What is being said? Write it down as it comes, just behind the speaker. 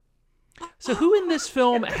So who in this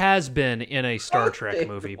film has been in a Star Trek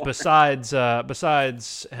movie besides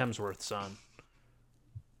Hemsworth's son?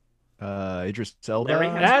 Idris Elba.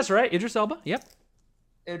 That's right, Idris Elba. Yep.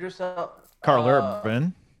 Idris Elba. Carl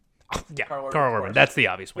Urban. Yeah, Carl Urban. That's the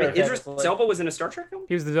obvious one. Wait, Idris Elba was in a Star Trek film?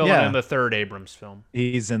 He was the villain in the third Abrams film.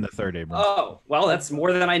 He's in the third Abrams. Oh, well, that's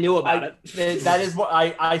more than I knew about it. That is what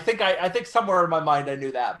I think somewhere in my mind I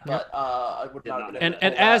knew that, but I would not. And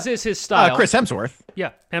as is his style. Chris Hemsworth.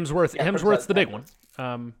 Yeah, Hemsworth. Yeah, Hemsworth's the big one.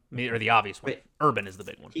 Or the obvious one. Wait. Urban is the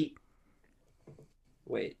big one.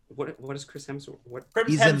 Wait, what is Chris Hemsworth? Chris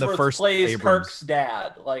He's Hemsworth in the first plays Abrams. Kirk's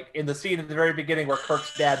dad, like in the scene at the very beginning where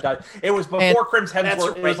Kirk's dad died. It was before Chris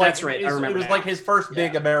Hemsworth. That's right. I remember. It was like his first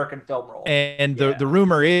big American film role. And the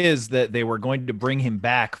rumor is that they were going to bring him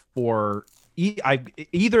back for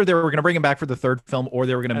either they were going to bring him back for the third film or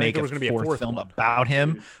they were going to make a fourth film about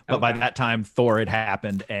him. But by that time, Thor had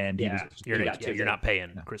happened, and you're not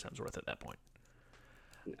paying Chris Hemsworth at that point.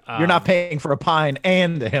 You're not paying for a Pine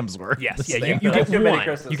and the Hemsworth. Yes, yeah, you get one.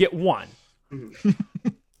 You get one.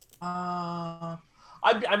 I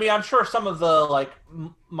mean, I'm sure some of the like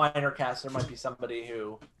minor casts there might be somebody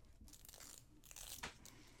who.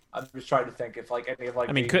 I'm just trying to think if like any of like.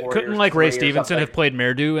 I mean, couldn't like Ray Stevenson have played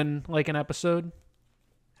Merdu in like an episode?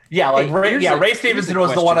 Yeah, like Ray Stevenson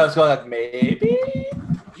was the one I was going like maybe.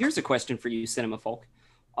 Here's a question for you, cinema folk.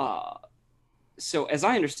 So as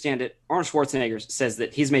I understand it, Arnold Schwarzenegger says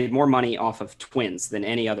that he's made more money off of Twins than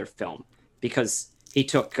any other film because he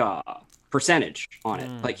took percentage on it.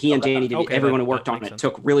 Like he and Danny DeVito, everyone who worked on it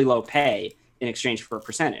took really low pay in exchange for a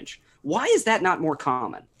percentage. Why is that not more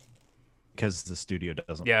common? Because the studio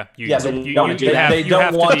doesn't. Yeah, they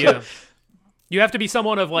don't want to. You have to be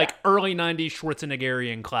someone of like early '90s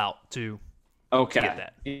Schwarzeneggerian clout to get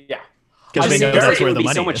that. Yeah, because they know that's where the money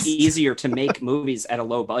is. It would be so much easier to make movies at a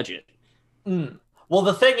low budget. Well,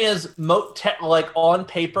 the thing is, like on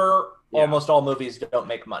paper, almost all movies don't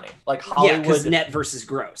make money. Like Hollywood, because net versus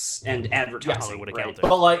gross and advertising would right? account.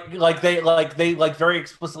 But they very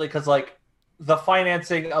explicitly because like the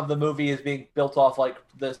financing of the movie is being built off like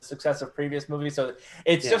the success of previous movies, so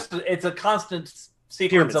it's just it's a constant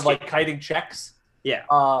sequence of like kiting checks. Yeah.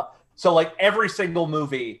 So like every single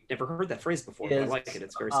movie. Never heard that phrase before. But I like it.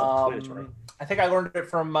 It's very self-explanatory. I think I learned it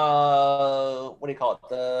from what do you call it?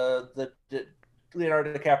 The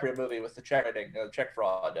Leonardo DiCaprio movie with the check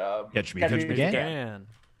fraud. Catch Me If You Can.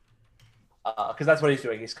 Because that's what he's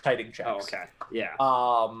doing. He's kiting checks. Oh, okay. Yeah.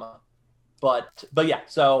 But yeah.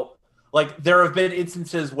 So like there have been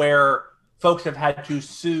instances where folks have had to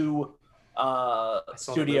sue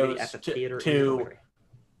studios to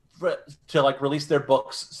like release their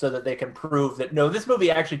books so that they can prove that no, this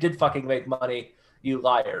movie actually did fucking make money, you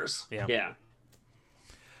liars. Yeah.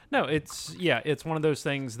 No, it's one of those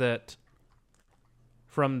things that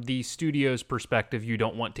from the studio's perspective, you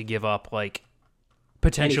don't want to give up like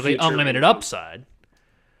potentially unlimited upside.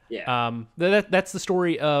 Yeah. That's the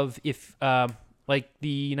story of if like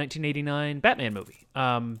the 1989 Batman movie.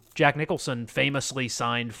 Jack Nicholson famously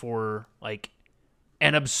signed for like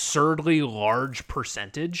an absurdly large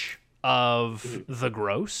percentage of the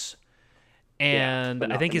gross. And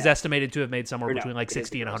I think he's estimated to have made somewhere between like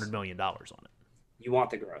 $60 and $100 million on it. You want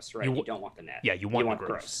the gross, right? You don't want the net. Yeah, you want the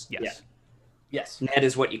gross. Yes. Yeah. Yes. Net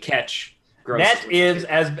is what you catch. Gross net is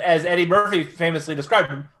as Eddie Murphy famously described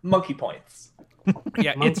him, monkey points.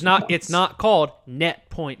 Yeah, it's not called net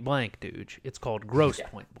point blank, dude. It's called gross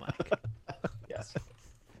point blank. Yes.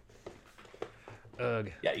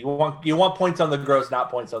 Ugh. Yeah, you want points on the gross,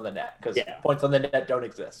 not points on the net, because points on the net don't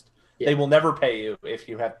exist. Yeah. They will never pay you if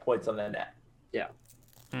you have points on the net. Yeah.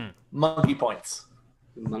 Monkey points.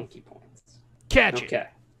 Monkey points. Catch it.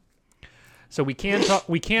 So we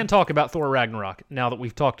can talk about Thor Ragnarok now that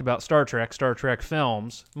we've talked about Star Trek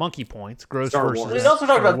films, monkey points, gross Star versus. Wars. We also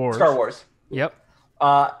talked about Star Wars. Yep.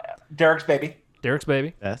 Derek's Baby.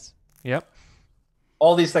 Yes. Yep.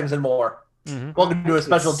 All these things and more. Mm-hmm. Welcome to a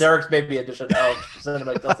special Derek's Baby edition of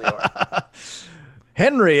Cinema Excelsior.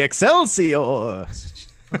 Henry Excelsior.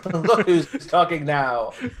 Look who's talking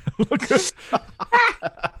now.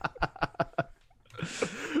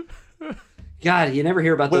 God, you never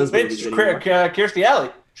hear about those movies anymore. Kirstie Alley,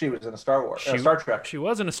 she was in a Star Trek. She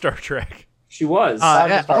was in a Star Trek. She was.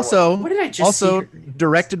 Also, what did I just see?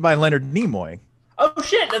 Directed by Leonard Nimoy. Oh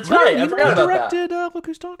shit, that's right. I forgot about that. Directed Look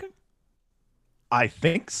Who's Talking? I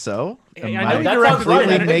think so. I know he directed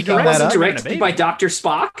completely making that up. Directed by Dr.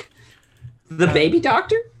 Spock? The baby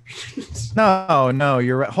doctor? No,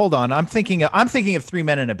 you're right. Hold on. I'm thinking of Three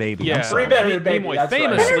Men and a Baby. Yeah, Three Men and a Baby. Nimoy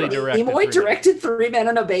famously directed. Nimoy directed Three Men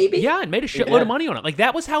and a Baby? Yeah, and made a shitload of money on it. Like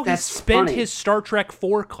that was how he spent his Star Trek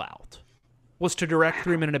 4 clout. Was to direct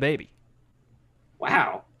 3 Men and a Baby.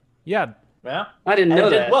 Wow. Yeah. Yeah. I didn't know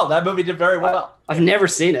that. Well, that movie did very well. I've never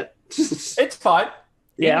seen it. It's fine.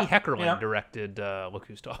 Amy Heckerling directed Look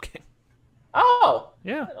Who's Talking. Oh.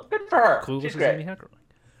 Yeah. Good for her. Clueless She's is great. Amy Heckerling.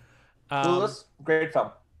 Clueless, great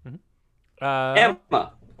film.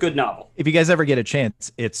 Emma, good novel. If you guys ever get a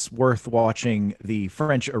chance, it's worth watching the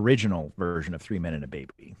French original version of 3 Men and a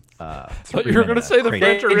Baby. But you're going to say the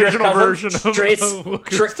French original version of Look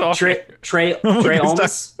Who's Talking. Trey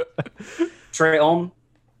Olms. Trey Olm.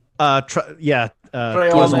 Trois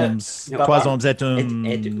hommes et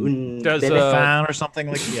un Does fan or something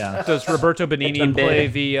like Does Roberto Benigni play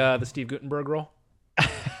the Steve Guttenberg role?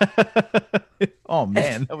 Oh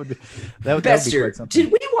man, that would be Bester, quite something.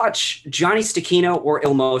 did we watch Johnny Stecchino or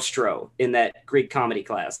Il Mostro in that Greek comedy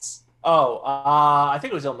class? Oh, I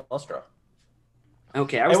think it was Il Mostro.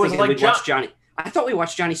 Okay, I was thinking we watched Johnny. I thought we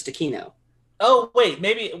watched Johnny Stecchino. Oh wait,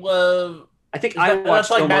 maybe it was. I think I watched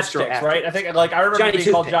that's like Il Mostro Matchsticks, right? I think I remember Johnny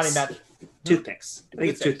being called Johnny Match. Toothpicks. I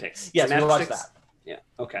think it's Toothpicks. Yes, we watched that. Yeah.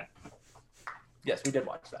 Okay. Yes, we did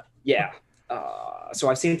watch that. Yeah. So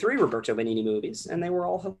I've seen 3 Roberto Benigni movies, and they were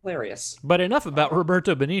all hilarious. But enough about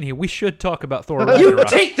Roberto Benigni. We should talk about Thor You Ragnarok.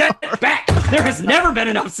 take that back! There has never been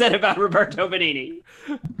enough said about Roberto Benigni.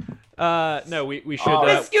 No, we should.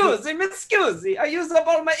 Excuse. I used up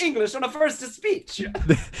all my English on a first speech.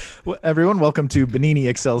 Well, everyone, welcome to Benigni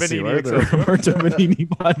Excelsior, the Roberto Benigni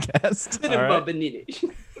podcast. Cinema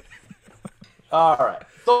Benigni. All right,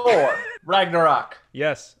 Thor Ragnarok.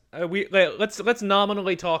 Yes. Let's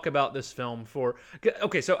nominally talk about this film for.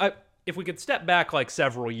 Okay, so if we could step back like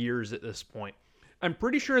several years at this point, I'm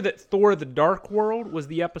pretty sure that Thor: The Dark World was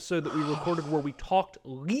the episode that we recorded where we talked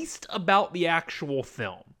least about the actual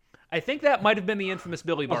film. I think that might have been the infamous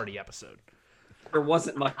Billy Barty episode. There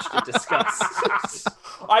wasn't much to discuss.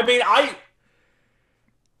 I mean, I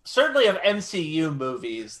certainly of MCU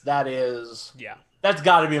movies. That's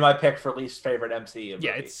got to be my pick for least favorite MCU movie.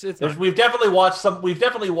 Yeah, it's we've definitely watched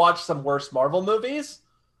some worse Marvel movies,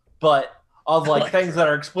 but of like things that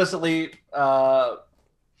are explicitly. I'm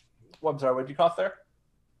sorry, what did you cough there?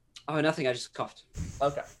 Oh, nothing. I just coughed.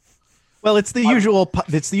 Okay. Well, it's the usual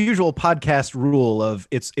podcast rule of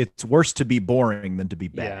it's worse to be boring than to be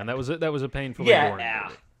bad. Yeah, and that was a painfully boring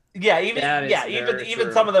movie.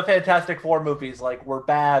 Even some of the Fantastic Four movies like were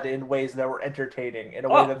bad in ways that were entertaining in a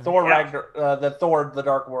way that Thor: The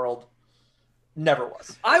Dark World never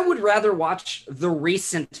was. I would rather watch the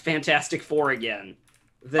recent Fantastic Four again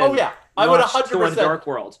than I would 100% Thor: The Dark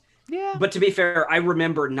World. Yeah. But to be fair, I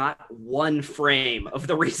remember not one frame of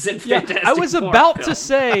the recent Fantastic Four. I was about to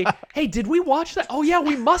say, hey, did we watch that? Oh yeah,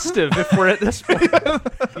 we must have if we're at this point.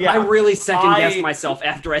 I really second-guessed myself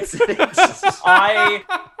after I said it.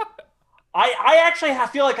 I actually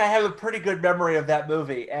feel like I have a pretty good memory of that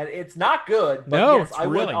movie, and it's not good. But it's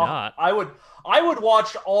really not. I would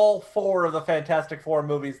watch all 4 of the Fantastic Four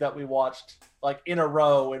movies that we watched like in a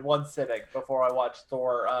row in one sitting before I watched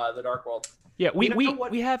Thor: The Dark World. Yeah,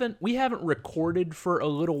 we haven't recorded for a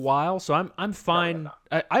little while, so I'm fine.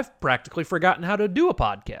 No. I've practically forgotten how to do a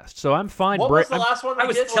podcast, so I'm fine. What was the last one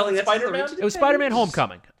we did? Was it Spider-Man? It was Spider-Man: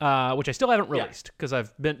 Homecoming, which I still haven't released because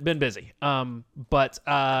I've been busy. But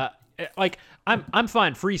I'm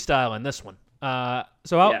fine freestyling this one.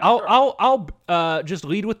 So I'll just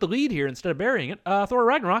lead with the lead here instead of burying it. Thor: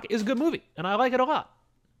 Ragnarok is a good movie, and I like it a lot.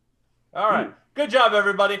 All right, good job,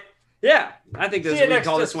 everybody. Yeah, I think we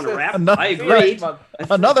call this one a wrap. I agreed. For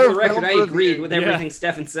the record, I agreed with everything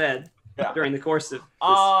Stefan said during the course of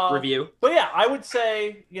this review. But yeah, I would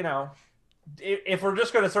say, if we're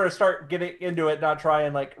just going to sort of start getting into it, not try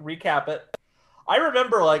and like recap it. I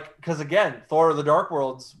remember because again, Thor: The Dark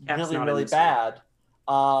World's really, really bad.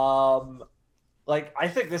 I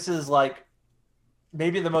think this is like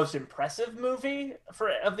maybe the most impressive movie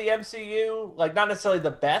of the MCU. Like not necessarily the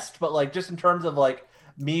best, but like just in terms of like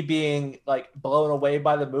me being like blown away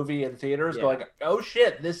by the movie in theaters, going, oh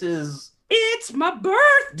shit, it's my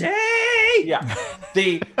birthday. Yeah.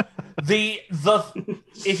 The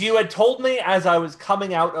if you had told me as I was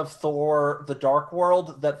coming out of Thor: The Dark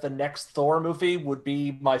World that the next Thor movie would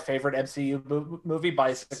be my favorite MCU movie by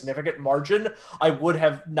a significant margin, I would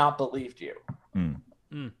have not believed you.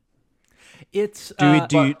 It's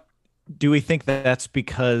do we think that's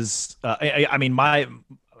because I mean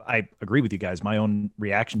I agree with you guys. My own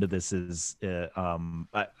reaction to this is I'm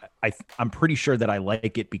pretty sure that I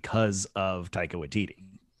like it because of Taika Waititi.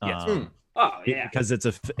 Yes. Because it's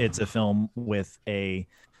a film with a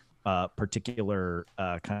particular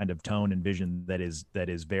kind of tone and vision that is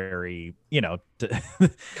very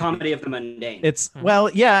comedy of the mundane. It's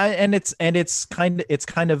and it's kind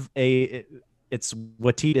of it's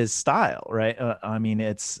Waititi's style, right? I mean,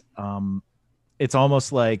 it's it's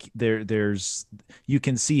almost like there's you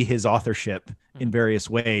can see his authorship in various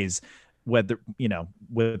ways, whether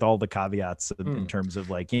with all the caveats in terms of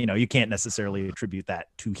like you can't necessarily attribute that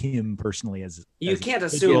to him personally you can't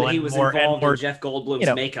assume that he was involved in Jeff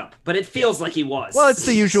Goldblum's makeup, but it feels like he was. Well, it's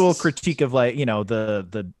the usual critique of like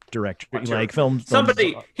the director, like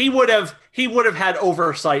somebody he would have had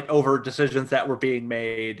oversight over decisions that were being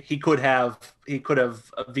made. He could have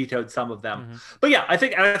vetoed some of them. But yeah, I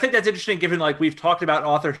think that's interesting, given like we've talked about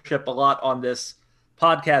authorship a lot on this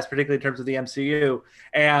podcast, particularly in terms of the MCU,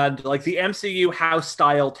 and like the MCU house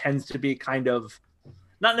style tends to be kind of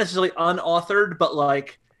not necessarily unauthored, but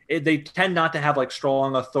like they tend not to have like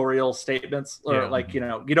strong authorial statements, or like you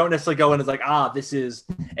don't necessarily go in as like this is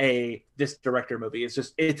this director movie. It's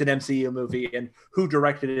an MCU movie, and who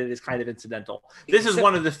directed it is kind of incidental. This is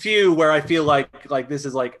one of the few where I feel like this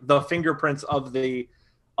is like the fingerprints of the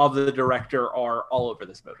director are all over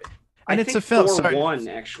this movie. And it's a film. Thor 1,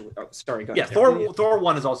 actually. Oh, sorry, go ahead. Yeah, Thor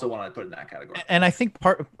 1 is also one I put in that category. And I think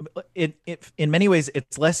it in many ways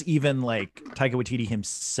it's less even like Taika Waititi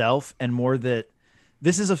himself, and more that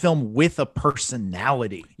this is a film with a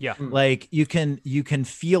personality. Yeah, like you can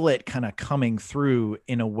feel it kind of coming through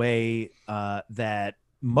in a way that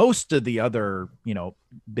most of the other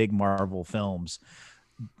big Marvel films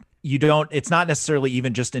you don't. It's not necessarily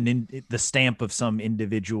even just the stamp of some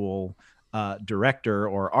individual director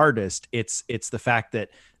or artist. It's the fact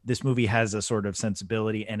that this movie has a sort of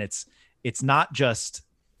sensibility, and it's not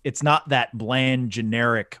that bland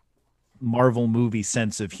generic Marvel movie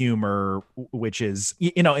sense of humor, which is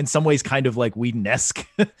in some ways kind of like Whedon-esque.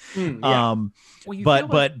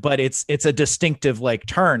 But it's a distinctive like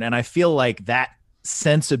turn, and I feel like that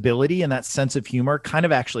sensibility and that sense of humor kind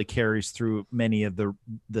of actually carries through many of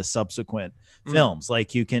the subsequent films.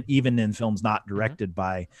 Like you can, even in films not directed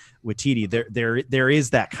by Waititi, there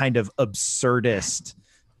is that kind of absurdist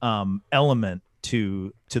element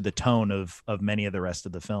to the tone of many of the rest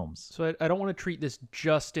of the films. So I don't want to treat this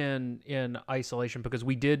just in isolation, because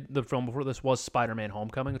the film before this was Spider-Man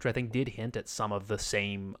Homecoming, which I think did hint at some of the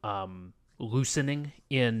same loosening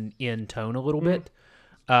in tone a little bit.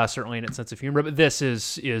 Certainly in its sense of humor, but this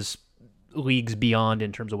is leagues beyond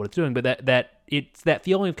in terms of what it's doing. But that it's that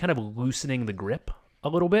feeling of kind of loosening the grip a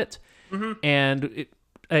little bit, and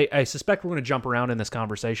I suspect we're going to jump around in this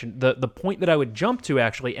conversation. The point that I would jump to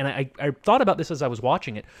actually, and I thought about this as I was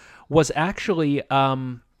watching it, was actually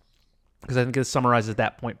because I think it summarizes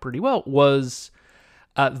that point pretty well, was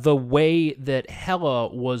the way that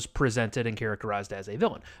Hela was presented and characterized as a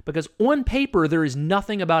villain. Because on paper, there is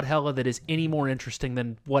nothing about Hela that is any more interesting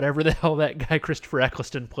than whatever the hell that guy Christopher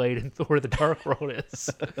Eccleston played in Thor: The Dark World is.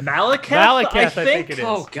 Malekith, I think it is.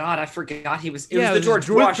 Oh God, I forgot he was. It was the George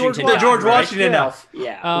Washington. The George Washington elf.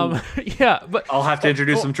 Yeah. But I'll have to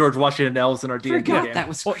introduce some George Washington elves in our D&D game. That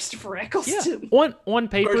was Christopher Eccleston. On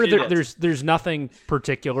paper, there's nothing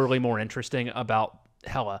particularly more interesting about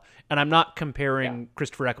Hela, and I'm not comparing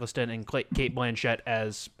Christopher Eccleston and Kate Blanchett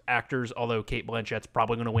as actors, although Kate Blanchett's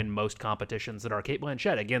probably going to win most competitions that are Kate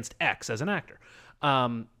Blanchett against X as an actor.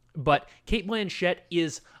 But Kate Blanchett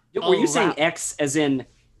is. Were you saying X as in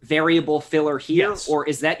variable filler here, yes, or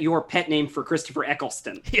is that your pet name for Christopher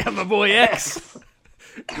Eccleston? Yeah, my boy X.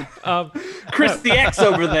 Chris the X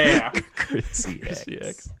over there. Chris the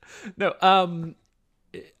X. No,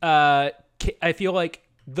 I feel like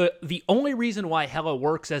the only reason why Hela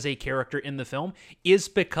works as a character in the film is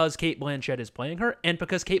because Kate Blanchett is playing her, and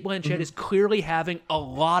because Kate Blanchett is clearly having a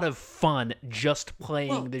lot of fun just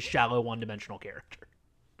playing this shallow one-dimensional character.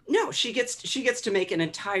 No, she gets to make an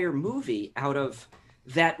entire movie out of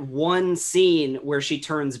that one scene where she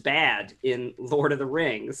turns bad in Lord of the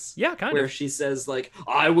Rings. Yeah, kind of. Where she says, like,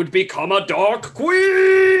 I would become a Dark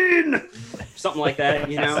Queen! Something like that,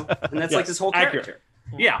 And that's like this whole character. Accurate.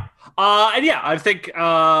 Yeah. I think,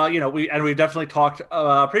 we've definitely talked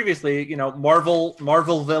previously,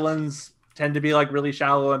 Marvel villains tend to be like really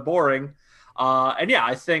shallow and boring.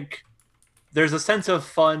 I think there's a sense of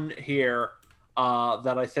fun here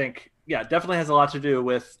that I think, definitely has a lot to do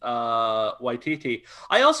with Waititi.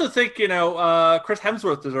 I also think, Chris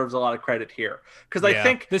Hemsworth deserves a lot of credit here, because I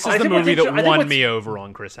think this is the movie that won me over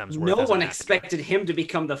on Chris Hemsworth. No one expected him to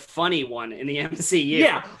become the funny one in the MCU.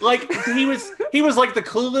 Yeah, like he was like the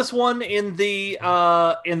clueless one in the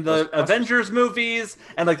Avengers movies,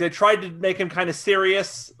 and like they tried to make him kind of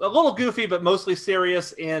serious, a little goofy, but mostly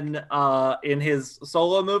serious in his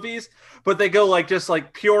solo movies. But they go like just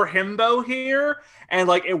like pure himbo here. And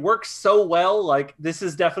like it works so well. Like this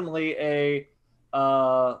is definitely a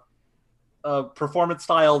performance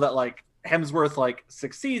style that like Hemsworth like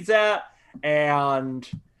succeeds at, and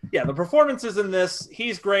Yeah, the performances in this,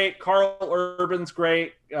 he's great. Carl Urban's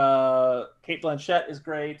great. Kate Blanchett is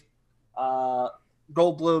great.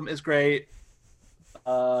 Goldblum is great.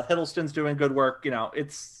 Hiddleston's doing good work.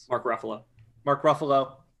 It's Mark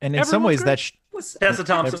Ruffalo. And in some ways, that's Tessa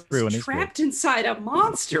Thompson trapped inside a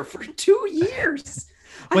monster for 2 years.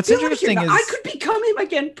 What's interesting is I could become him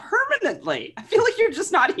again permanently. I feel like you're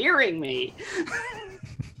just not hearing me.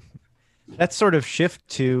 that sort of shift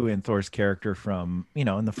too in Thor's character from,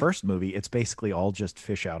 in the first movie, it's basically all just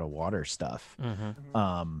fish out of water stuff.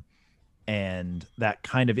 And that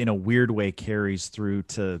kind of in a weird way carries through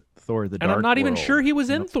to Thor the Dark World. And I'm not even sure he was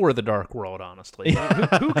in Thor the Dark World, honestly.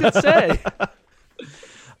 Who could say?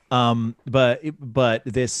 But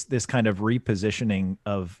this kind of repositioning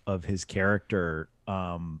of his character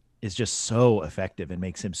is just so effective and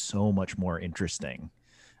makes him so much more interesting.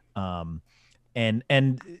 And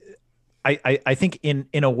I think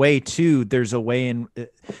in a way too, there's a way in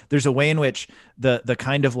which the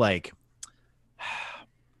kind of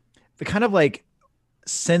like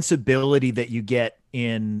sensibility that you get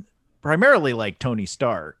in primarily like Tony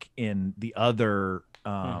Stark in the other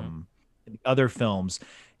other films,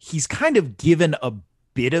 he's kind of given a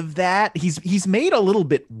bit of that. He's made a little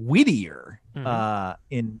bit wittier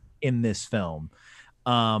in this film,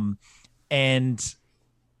 and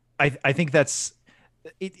I think that's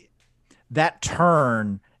it. That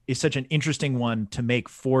turn is such an interesting one to make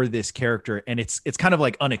for this character, and it's kind of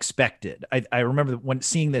like unexpected. I remember when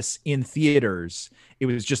seeing this in theaters, it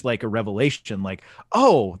was just like a revelation. Like,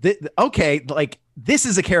 oh, okay, like this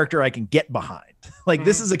is a character I can get behind. Like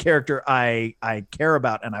this is a character I care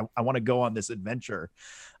about, and I want to go on this adventure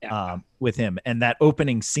with him. And that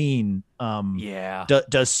opening scene,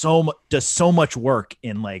 does so much work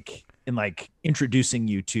in introducing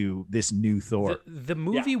you to this new Thor. The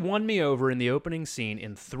movie won me over in the opening scene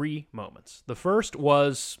in 3 moments. The first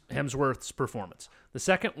was Hemsworth's performance. The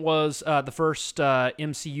second was the first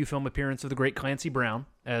MCU film appearance of the great Clancy Brown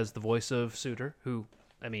as the voice of Suitor, who,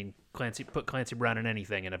 I mean, put Clancy Brown in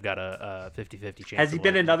anything and I've got a 50-50 chance. Has he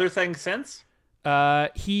been in other things since?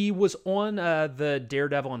 He was on the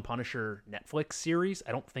Daredevil and Punisher Netflix series.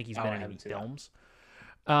 I don't think he's been in any films.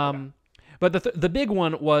 But the big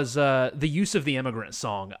one was the use of the Immigrant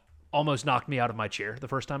Song almost knocked me out of my chair the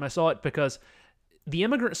first time I saw it, because the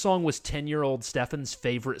Immigrant Song was 10-year-old Stefan's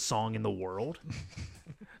favorite song in the world.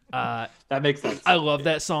 That makes sense. I love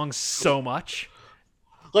that song so much.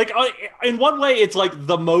 Like, in one way, it's like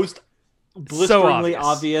the most blisteringly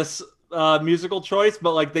obvious musical choice,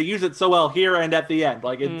 but like they use it so well here and at the end.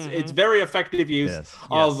 Like it's very effective use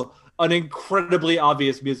of an incredibly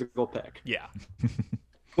obvious musical pick. Yeah.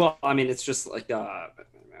 Well, I mean, it's just like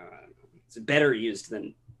it's better used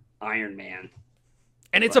than Iron Man,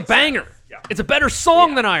 and it's a banger. It's a better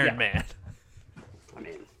song than Iron Man. I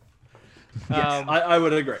mean, yes, I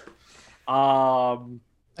would agree. I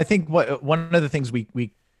think one of the things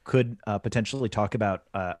we could potentially talk about,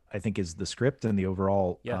 I think, is the script and the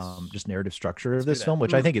overall just narrative structure of this film,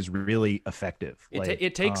 which I think is really effective.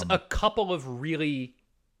 It takes a couple of really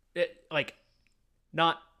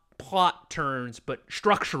not plot turns but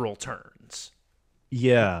structural turns.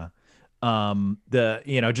 Choosing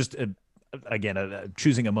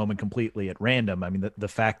a moment completely at random. I mean, the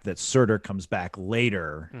fact that Surtur comes back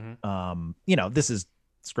later, this is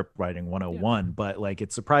script writing 101, but like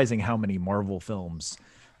it's surprising how many Marvel films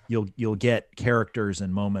you'll get characters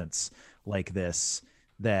and moments like this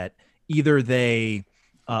that either they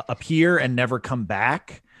appear and never come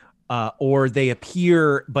back, or they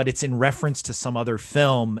appear, but it's in reference to some other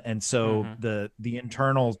film. And so the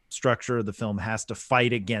internal structure of the film has to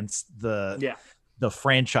fight against the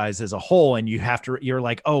franchise as a whole. And you're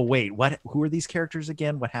like, oh wait, who are these characters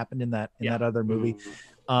again? What happened in that other movie?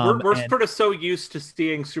 We're sort of so used to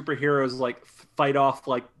seeing superheroes like fight off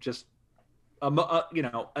like just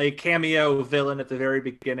a cameo villain at the very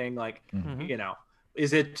beginning. Like,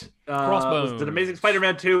 is it Crossbones? Was it Amazing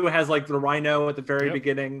Spider-Man 2 has like the Rhino at the very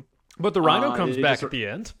beginning? But the Rhino comes back at the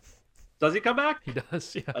end. Does he come back? He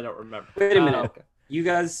does, yeah. I don't remember. Wait a minute. Okay. You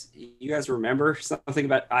guys remember something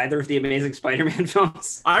about either of the Amazing Spider-Man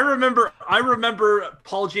films? I remember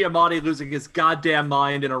Paul Giamatti losing his goddamn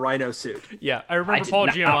mind in a Rhino suit. Yeah, I remember Paul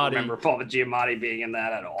Giamatti. I don't remember Paul Giamatti being in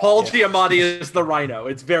that at all. Paul Giamatti is the Rhino.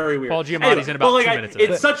 It's very weird. Paul Giamatti's in about 2 minutes.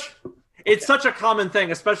 It's such a common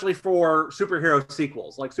thing, especially for superhero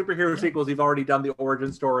sequels. Like superhero sequels, you've already done the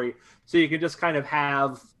origin story, so you can just kind of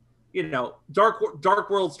have, Dark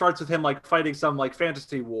World starts with him like fighting some like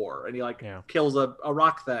fantasy war, and he kills a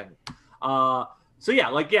rock thing.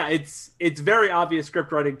 It's very obvious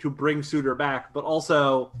script writing to bring Suitor back, but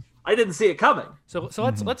also I didn't see it coming. So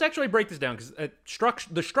let's actually break this down, because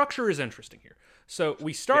the structure is interesting here. So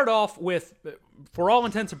we start off with, for all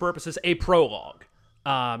intents and purposes, a prologue.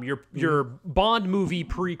 Your Bond movie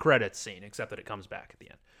pre-credits scene, except that it comes back at the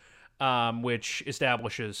end, which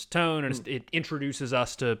establishes tone, and it introduces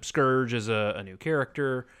us to Scourge as a new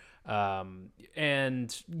character, and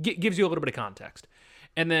gives you a little bit of context.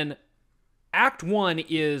 And then Act 1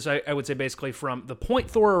 is, I would say, basically from the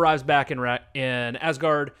point Thor arrives back in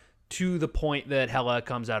Asgard to the point that Hela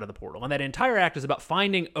comes out of the portal. And that entire act is about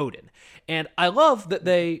finding Odin. And I love that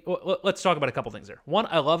let's talk about a couple things there. One,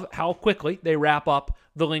 I love how quickly they wrap up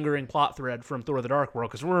the lingering plot thread from Thor the Dark World,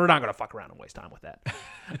 because we're not going to fuck around and waste time with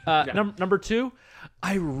that. Number two,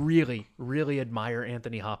 I really, really admire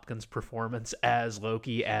Anthony Hopkins' performance as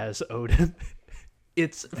Loki, as Odin.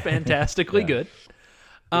 It's fantastically good.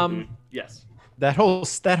 Yes. That whole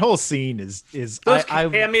scene is those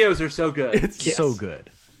cameos are so good. It's so good.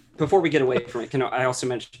 Before we get away from it, I also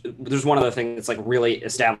mention there's one other thing that's like really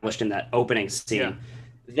established in that opening scene,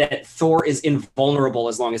 that Thor is invulnerable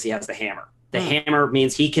as long as he has the hammer. The hammer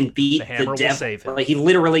means he can beat the devil. Save him. Like, he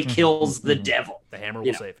literally kills the devil. The hammer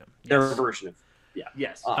will save him. Their version of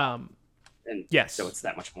yes. And yes. So it's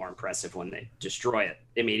that much more impressive when they destroy it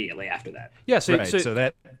immediately after that. Yeah, so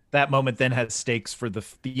that moment then has stakes for the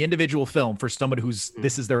individual film, for someone who's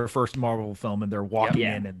this is their first Marvel film and they're walking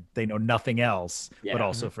in and they know nothing else, but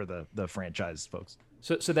also for the franchise folks.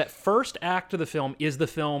 So that first act of the film is the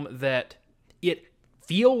film that it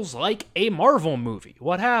feels like a Marvel movie.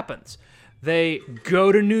 What happens? They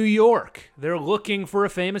go to New York. They're looking for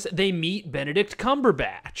they meet Benedict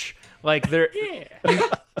Cumberbatch. Like, they're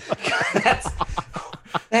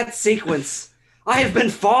that sequence. I have been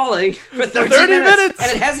falling for 30 minutes,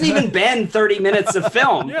 and it hasn't even been 30 minutes of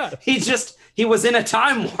film. He was in a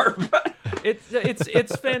time warp.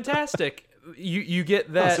 it's fantastic. You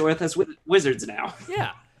get that. So with us wizards now.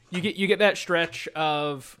 Yeah, you get that stretch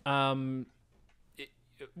of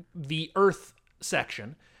the Earth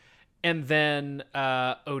section, and then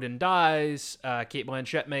Odin dies. Cate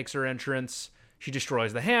Blanchett makes her entrance. She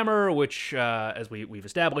destroys the hammer, which, as we've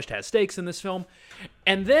established, has stakes in this film.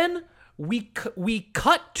 And then we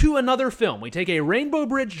cut to another film. We take a Rainbow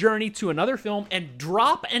Bridge journey to another film and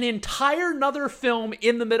drop an entire another film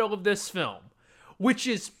in the middle of this film, which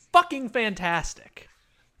is fucking fantastic.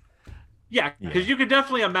 Yeah, because you could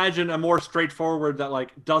definitely imagine a more straightforward that,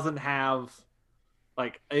 like, doesn't have,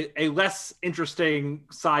 like, a less interesting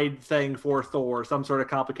side thing for Thor, some sort of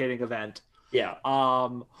complicating event. Yeah.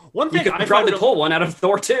 One thing you could probably pull one out of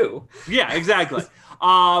Thor 2. Yeah, exactly.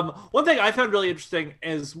 One thing I found really interesting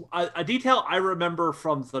is a detail I remember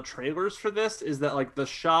from the trailers for this is that, like, the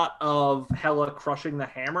shot of Hela crushing the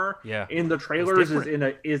hammer in the trailers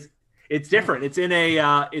it's different. It's in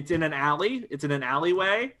an alley. It's in an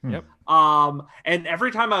alleyway. Yep. And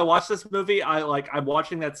every time I watch this movie, I'm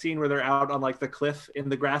watching that scene where they're out on, like, the cliff in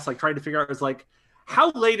the grass, like, trying to figure out, is like,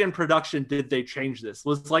 how late in production did they change this?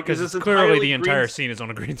 Was like, is this clearly the entire scene is on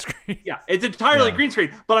a green screen? Yeah, it's entirely green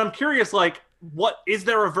screen. But I'm curious, like, what is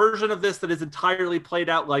there a version of this that is entirely played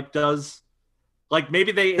out? Like, does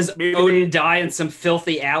Odin die in some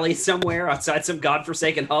filthy alley somewhere outside some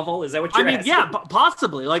godforsaken hovel? Is that what you're asking? Yeah,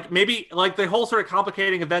 possibly. Like, maybe, like, the whole sort of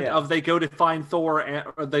complicating event of they go to find Thor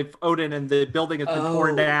or Odin and the building has been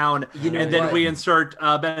torn down, and then we insert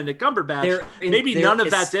Benedict Cumberbatch. Maybe none of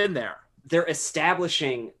that's in there. They're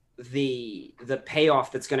establishing the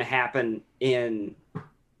payoff that's going to happen in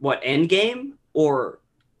Endgame or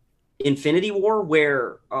Infinity War,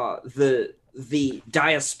 where the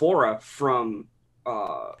diaspora from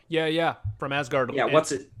from Asgard. Yeah,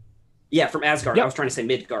 what's it? Yeah, from Asgard. Yep. I was trying to say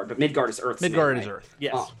Midgard, but Midgard is Earth. Midgard is Earth.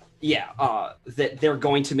 Yes. That they're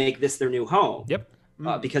going to make this their new home. Yep.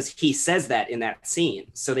 Because he says that in that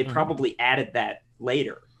scene, so they probably added that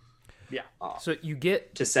later. Yeah. So you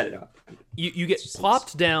get to set it up. You get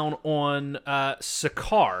plopped down on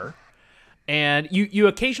Sakaar, and you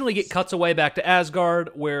occasionally get cuts away back to Asgard,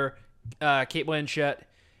 where Cate Blanchett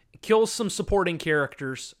kills some supporting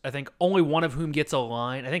characters. I think only one of whom gets a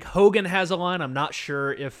line. I think Hogan has a line. I'm not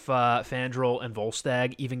sure if Fandral and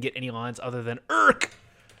Volstagg even get any lines other than "Irk."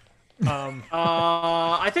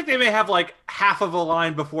 I think they may have, like, half of a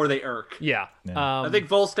line before they irk. Yeah. I think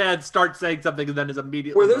Volstagg starts saying something and then is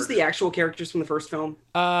immediately Were those murdered. the actual characters from the first film?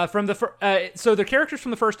 So the characters from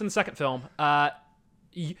the first and the second film.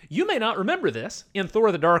 You may not remember this. In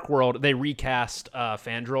Thor: The Dark World, they recast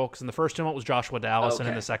Fandral, because in the first film it was Joshua Dallas, and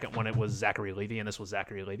in the second one it was Zachary Levi, and this was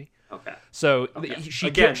Zachary Levi. Okay. So she I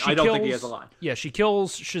don't think he has a line. Yeah, she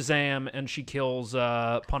kills Shazam, and she kills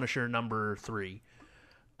Punisher number 3.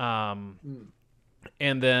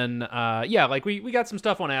 And then, like we got some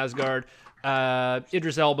stuff on Asgard.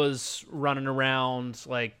 Idris Elba's running around,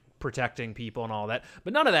 like, protecting people and all that.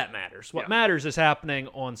 But none of that matters. What matters is happening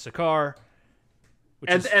on Sakaar.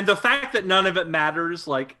 And the fact that none of it matters,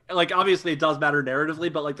 like obviously it does matter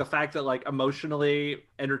narratively, but like the fact that like emotionally,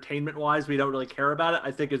 entertainment wise, we don't really care about it, I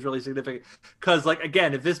think is really significant. Because like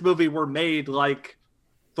again, if this movie were made like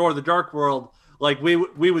Thor: The Dark World, like we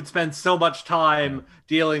would spend so much time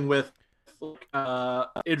dealing with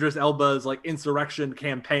Idris Elba's like insurrection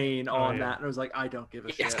campaign on that, and I was like, I don't give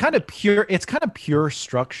a shit. It's kind of pure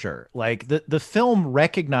structure. Like the film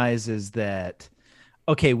recognizes that,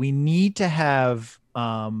 okay, we need to have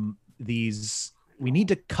we need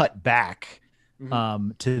to cut back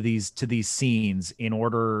to these scenes in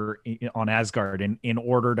order on Asgard in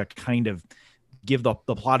order to kind of give the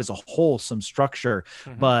plot as a whole some structure,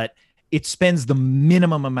 but it spends the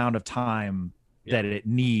minimum amount of time that it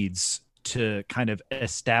needs to kind of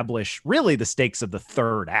establish really the stakes of the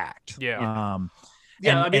third act. The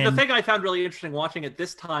thing I found really interesting watching it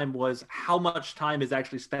this time was how much time is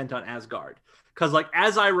actually spent on Asgard. Because, like,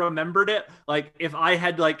 as I remembered it, like, if I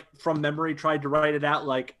had, like, from memory tried to write it out,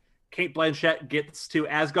 like, Cate Blanchett gets to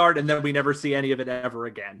Asgard, and then we never see any of it ever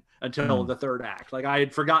again until the third act. Like, I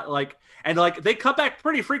had forgot, like, and, like, they cut back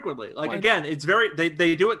pretty frequently. Like, again, it's very,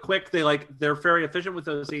 they do it quick. They're very efficient with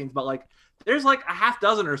those scenes, but, like, there's, like, a half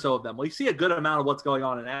dozen or so of them. Well, you see a good amount of what's going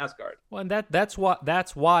on in Asgard. Well, and that's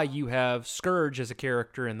why you have Scourge as a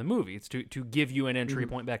character in the movie. It's to give you an entry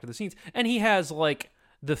point back to the scenes. And he has, like,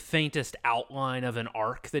 the faintest outline of an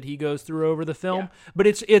arc that he goes through over the film, but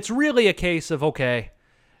it's really a case of, okay,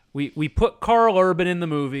 we put Karl Urban in the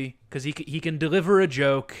movie because he can deliver a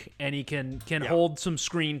joke and he can hold some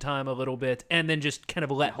screen time a little bit, and then just kind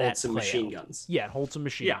of let hold some machine guns. Yeah, hold some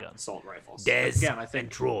machine guns, assault rifles. Des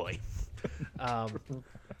and Troy. But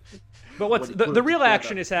what's the real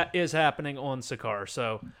action is happening on Sakaar.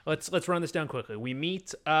 So let's run this down quickly. We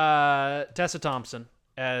meet Tessa Thompson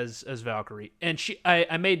as Valkyrie, and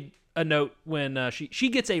I made a note when she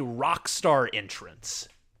gets a rock star entrance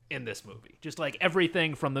in this movie, just like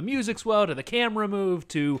everything from the music swell to the camera move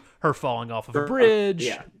to her falling off of a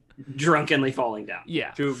bridge, drunkenly falling down,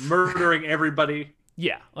 to murdering everybody.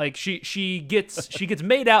 Like she gets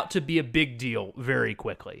made out to be a big deal very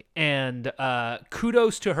quickly, and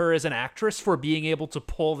kudos to her as an actress for being able to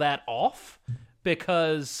pull that off,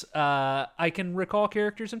 because I can recall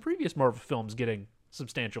characters in previous Marvel films getting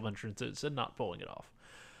substantial entrances and not pulling it off,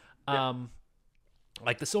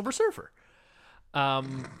 like the Silver Surfer. But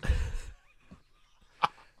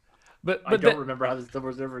I don't remember how the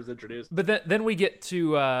Silver Surfer is introduced. But then we get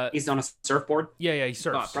to he's on a surfboard. Yeah, he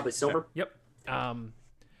surfs. Probably silver. Yep.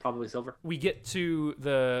 Probably silver. We get to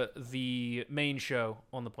the main show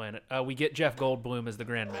on the planet. We get Jeff Goldblum as the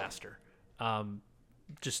Grandmaster.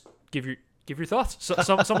 Just give your thoughts.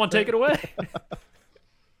 Someone take it away.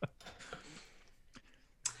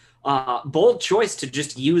 Bold choice to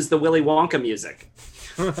just use the Willy Wonka music.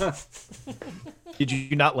 Did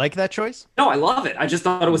you not like that choice? No, I love it. I just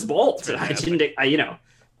thought it was bold. I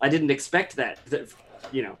didn't expect that.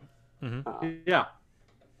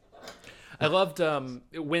 I loved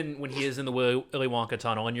when he is in the Willy Wonka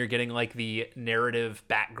tunnel and you're getting like the narrative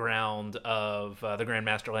background of the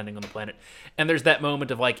Grandmaster landing on the planet, and there's that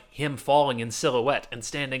moment of like him falling in silhouette and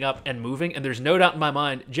standing up and moving, and there's no doubt in my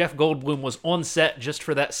mind Jeff Goldblum was on set just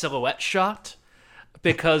for that silhouette shot,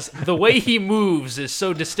 because the way he moves is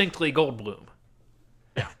so distinctly Goldblum.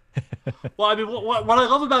 Well, I mean, what I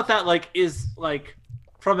love about that, like, is like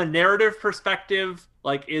from a narrative perspective,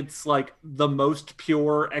 like it's like the most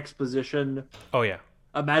pure exposition. Oh yeah,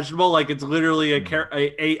 imaginable. Like it's literally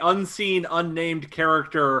a unseen, unnamed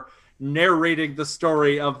character narrating the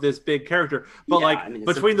story of this big character. But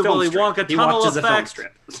between the Willy Wonka tunnel effect,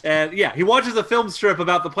 and he watches a film strip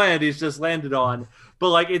about the planet he's just landed on. But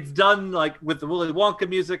like it's done like with the Willy Wonka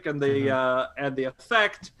music and the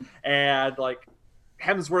effect, and like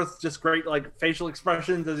Hemsworth's just great like facial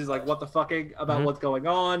expressions as he's like what the fucking about what's going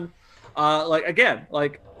on. Like again,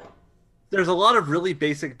 like there's a lot of really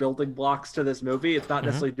basic building blocks to this movie. It's not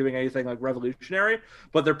necessarily doing anything like revolutionary,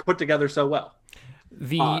 but they're put together so well.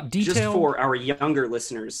 The detail... Just for our younger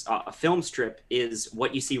listeners, a film strip is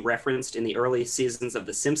what you see referenced in the early seasons of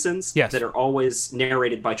The Simpsons that are always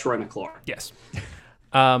narrated by Troy McClure. Yes.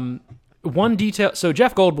 One detail, so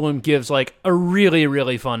Jeff Goldblum gives like a really,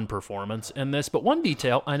 really fun performance in this, but one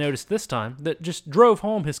detail I noticed this time that just drove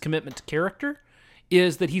home his commitment to character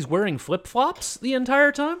is that he's wearing flip-flops the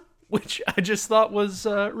entire time, which I just thought was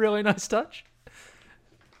a really nice touch.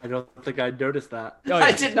 I don't think I noticed that. Oh, yeah.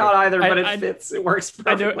 I did not either, but it fits. It works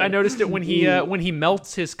perfectly. I noticed it when he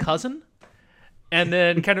melts his cousin, and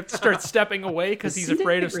then kind of starts stepping away because he's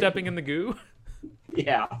afraid of stepping in the goo.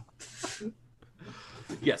 Yeah.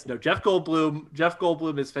 Yes, no, Jeff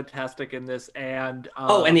Goldblum is fantastic in this, and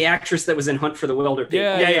and the actress that was in Hunt for the Wilder People.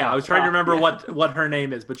 Yeah. I was trying to remember what her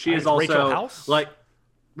name is, but she is also Rachel House? like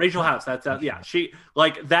Rachel House. That's she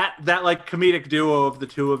like that like comedic duo of the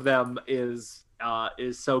two of them is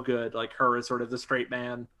so good. Like her as sort of the straight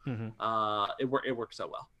man. It works so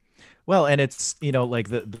well. Well, and it's like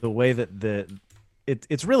the way that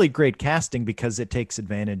it's really great casting because it takes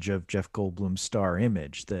advantage of Jeff Goldblum's star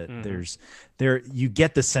image. That you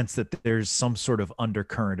get the sense that there's some sort of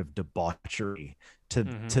undercurrent of debauchery to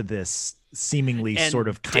this seemingly and sort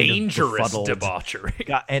of kind dangerous of debauchery.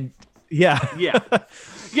 And yeah.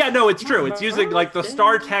 No, it's true. It's using like the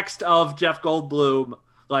star text of Jeff Goldblum.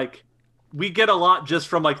 Like we get a lot just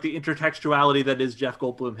from like the intertextuality that is Jeff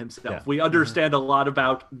Goldblum himself. Yeah. We understand a lot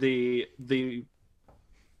about the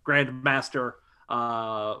Grand Master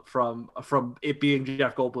from it being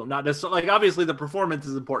Jeff Goldblum. Not necessarily like obviously the performance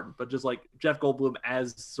is important, but just like Jeff Goldblum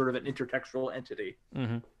as sort of an intertextual entity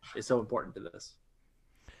is so important to this.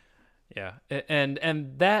 Yeah,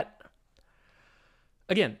 and that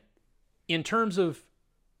again, in terms of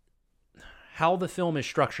how the film is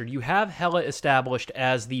structured, you have Hela established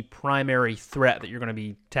as the primary threat that you're going to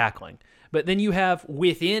be tackling, but then you have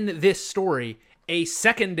within this story a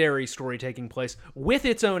secondary story taking place with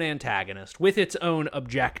its own antagonist, with its own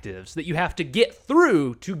objectives that you have to get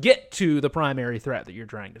through to get to the primary threat that you're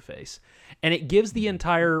trying to face. And it gives the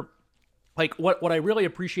entire, like, what I really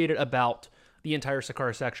appreciated about the entire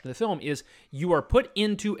Sakaar section of the film is you are put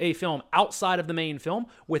into a film outside of the main film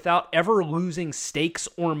without ever losing stakes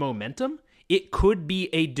or momentum. It could be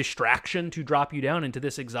a distraction to drop you down into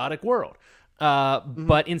this exotic world.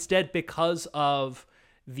 But instead, because of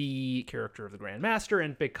the character of the Grand Master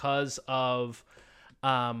and because of,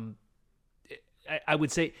 I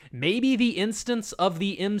would say, maybe the instance of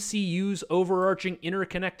the MCU's overarching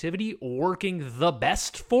interconnectivity working the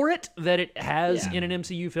best for it that it has in an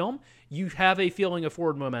MCU film, you have a feeling of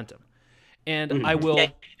forward momentum. And I will... Yeah,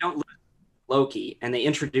 you don't lose Loki, and they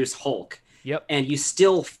introduce Hulk. Yep. And you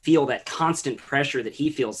still feel that constant pressure that he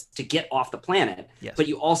feels to get off the planet. Yes. But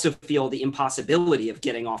you also feel the impossibility of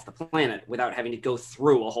getting off the planet without having to go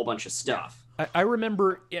through a whole bunch of stuff. I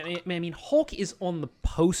remember, I mean, Hulk is on the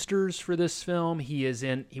posters for this film. He was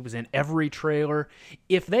in every trailer.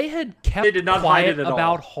 If they had kept quiet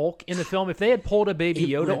about Hulk in the film, if they had pulled a Baby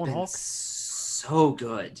Yoda on Hulk, so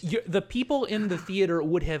good. The people in the theater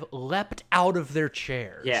would have leapt out of their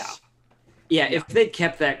chairs. Yeah, if they'd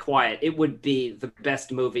kept that quiet, it would be the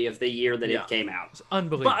best movie of the year that it came out. It's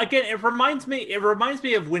unbelievable. But again, it reminds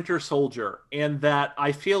me of Winter Soldier in that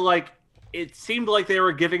I feel like it seemed like they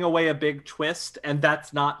were giving away a big twist, and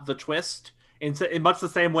that's not the twist. In much the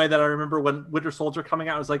same way that I remember when Winter Soldier coming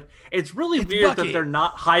out, I was like, it's really weird that they're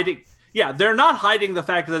not hiding. Yeah, they're not hiding the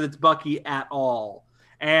fact that it's Bucky at all.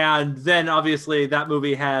 And then obviously that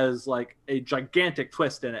movie has like a gigantic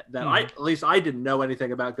twist in it that at least I didn't know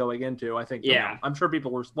anything about going into. I think, I'm sure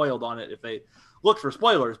people were spoiled on it if they looked for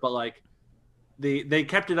spoilers, but like they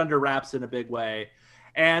kept it under wraps in a big way.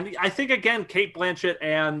 And I think again, Cate Blanchett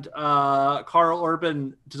and Karl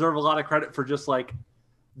Urban deserve a lot of credit for just like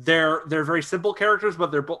they're very simple characters,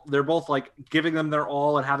 but they're both like giving them their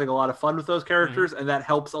all and having a lot of fun with those characters, and that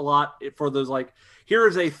helps a lot for those like. Here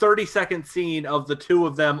is a 30-second scene of the two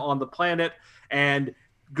of them on the planet, and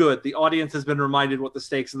good. The audience has been reminded what the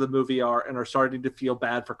stakes of the movie are and are starting to feel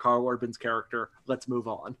bad for Karl Urban's character. Let's move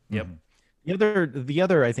on. Yep. The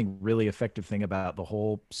other, I think, really effective thing about the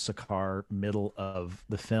whole Sakaar middle of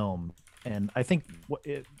the film, and I think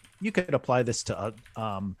you could apply this to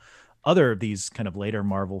other of these kind of later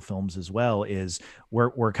Marvel films as well, is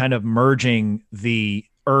we're kind of merging the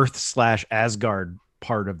Earth/Asgard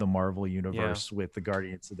part of the Marvel universe with the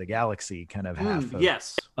Guardians of the Galaxy kind of half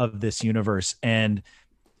of this universe. And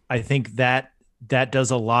I think that does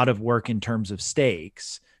a lot of work in terms of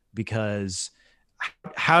stakes, because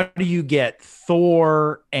how do you get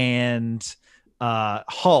Thor and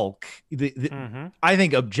Hulk, I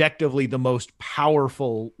think objectively the most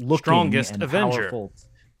powerful looking, strongest and Avenger, powerful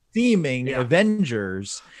seeming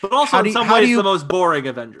Avengers, but also in some ways the most boring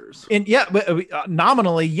Avengers. And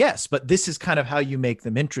nominally yes, but this is kind of how you make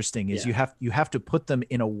them interesting. Is you have to put them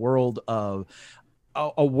in a world of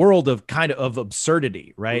kind of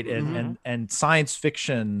absurdity, right? And science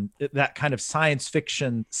fiction, that kind of science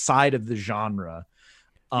fiction side of the genre,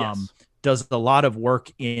 does a lot of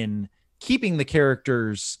work in keeping the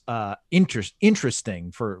characters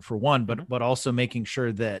interesting for one, but also making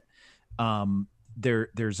sure that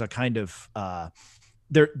there's a kind of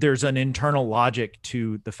there's an internal logic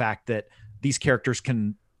to the fact that these characters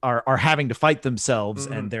are having to fight themselves,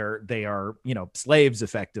 and they are slaves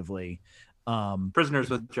effectively, prisoners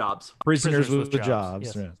with jobs. Prisoners with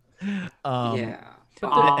jobs. Yes.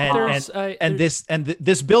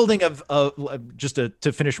 This building of just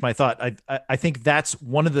to finish my thought, I think that's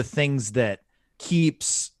one of the things that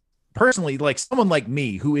keeps, personally, like someone like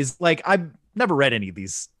me who is like, I've never read any of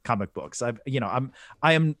these comic books. I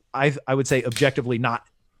would say objectively not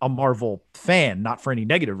a Marvel fan, not for any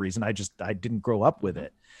negative reason. I didn't grow up with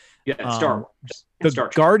it. Yeah, Star Wars.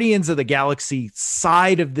 The Guardians of the Galaxy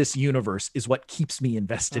side of this universe is what keeps me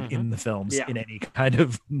invested in the films in any kind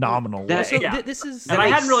of nominal way. So this is, and I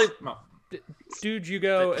hadn't really. Dude, you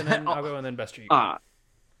go, and then I'll go, and then Bester, you go.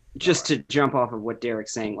 Just to jump off of what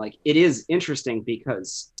Derek's saying, like, it is interesting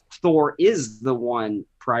because Thor is the one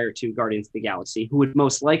prior to Guardians of the Galaxy who would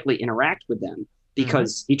most likely interact with them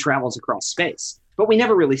because he travels across space. But we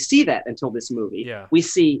never really see that until this movie. Yeah. We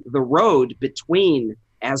see the road between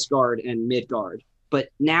Asgard and Midgard, but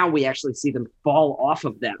now we actually see them fall off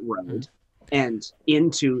of that road and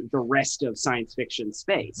into the rest of science fiction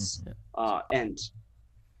space. And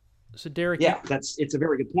so Derek, it's a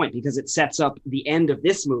very good point because it sets up the end of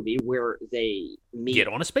this movie where they meet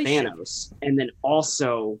on a spaceship. Thanos, and then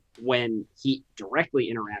also when he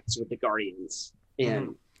directly interacts with the Guardians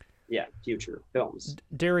in future films.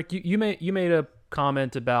 Derek, you made a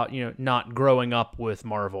comment about not growing up with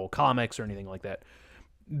Marvel comics or anything like that.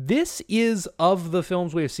 This is, of the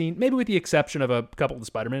films we have seen, maybe with the exception of a couple of the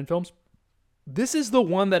Spider-Man films, this is the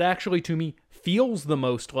one that actually, to me, feels the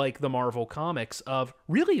most like the Marvel comics of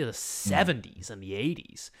really the 70s and the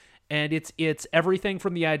 80s. And it's everything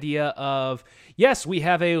from the idea of, yes, we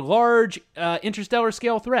have a large interstellar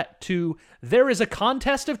scale threat, to there is a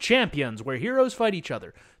contest of champions where heroes fight each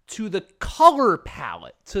other, to the color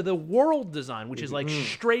palette, to the world design, which is like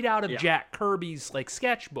straight out of Jack Kirby's like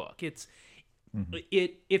sketchbook. It's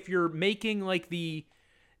if you're making like the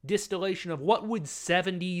distillation of what would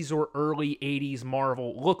 70s or early 80s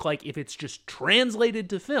Marvel look like if it's just translated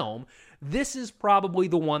to film, this is probably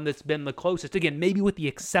the one that's been the closest. Again, maybe with the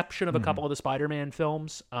exception of a couple of the Spider-Man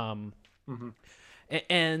films. And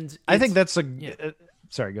I think that's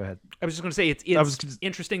sorry, go ahead. I was just going to say it's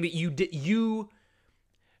interesting that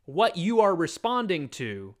what you are responding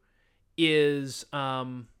to is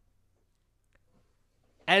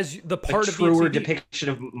as the part a of truer the depiction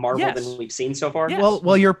of Marvel than we've seen so far. Yes.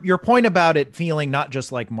 Well, your point about it feeling not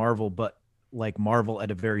just like Marvel, but like Marvel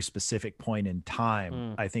at a very specific point in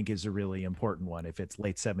time, I think is a really important one. If it's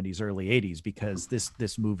late 70s, early 80s, because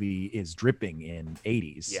this movie is dripping in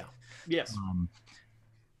 80s. Yeah. Yes.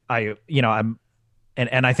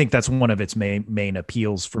 And I think that's one of its main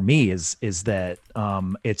appeals for me is that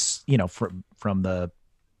it's from the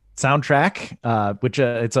soundtrack, which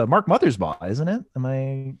it's a Mark Mothersbaugh, isn't it? Am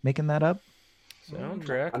I making that up?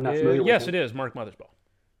 Soundtrack. I'm not familiar with yes, him. it is Mark Mothersbaugh.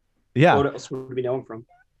 Yeah. What else would we know him from?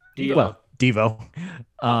 Devo. Well, Devo.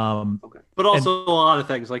 Okay. But also a lot of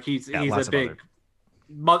things. Like he's lots a of big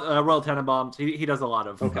Royal Tenenbaums. He does a lot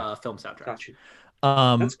of film soundtracks. Got you.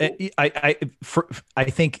 Cool. I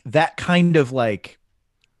think that kind of like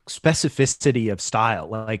specificity of style,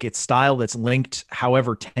 like it's style that's linked,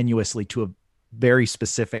 however tenuously, to a very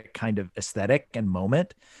specific kind of aesthetic and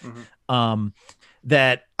moment.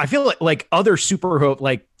 That I feel like other superhero,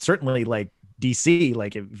 like certainly like DC,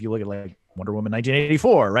 like if you look at like Wonder Woman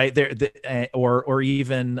 1984, right there, or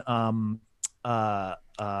even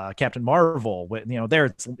Captain Marvel, there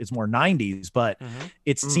it's more 90s, but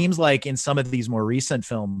it seems like in some of these more recent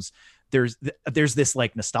films there's this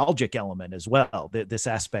like nostalgic element as well, this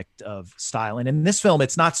aspect of style. And in this film,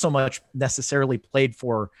 it's not so much necessarily played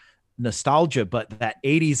for nostalgia, but that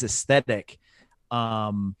 80s aesthetic,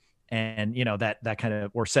 and that kind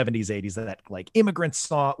of, or 70s 80s, that like immigrant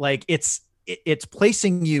song, like it's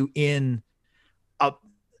placing you in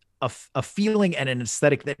a feeling and an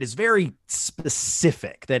aesthetic that is very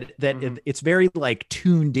specific, that it's very like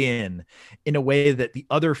tuned in a way that the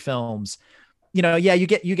other films, you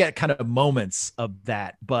get kind of moments of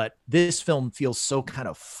that, but this film feels so kind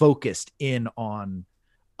of focused in on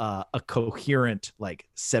a coherent like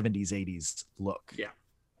 70s 80s look. Yeah.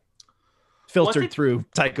 Filtered through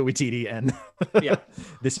Taika Waititi and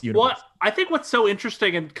this universe. Well, I think what's so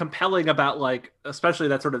interesting and compelling about like, especially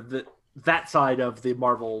that sort of that side of the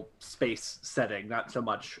Marvel space setting, not so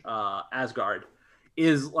much Asgard,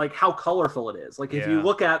 is like how colorful it is. Like if you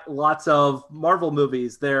look at lots of Marvel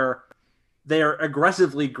movies, they're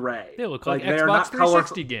aggressively gray. They look like Xbox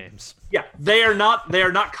 360 games. Yeah, they are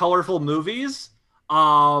not colorful movies.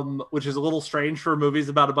 which is a little strange for movies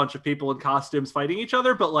about a bunch of people in costumes fighting each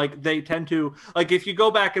other. But like they tend to, like, if you go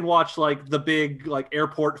back and watch like the big like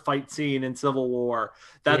airport fight scene in Civil War,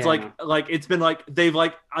 that's like it's been like they've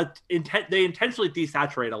like they intentionally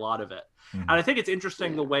desaturate a lot of it. And I think it's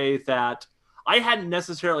interesting the way that I hadn't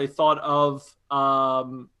necessarily thought of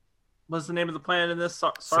what's the name of the planet in this?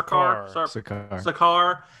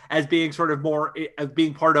 Sakaar, as being sort of more as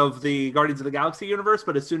being part of the Guardians of the Galaxy universe.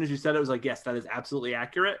 But as soon as you said it, was like, yes, that is absolutely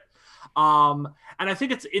accurate. And I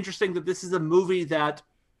think it's interesting that this is a movie that,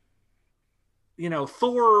 you know,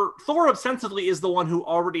 Thor ostensibly is the one who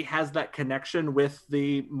already has that connection with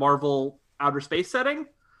the Marvel outer space setting,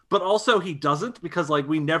 but also he doesn't, because like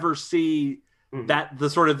we never see that the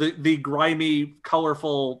sort of the grimy,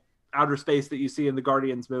 colorful outer space that you see in the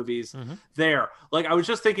Guardians movies there. Like, I was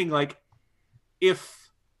just thinking, like, if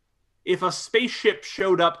a spaceship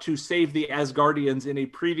showed up to save the Asgardians in a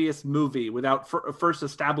previous movie without first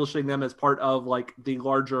establishing them as part of like the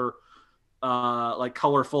larger like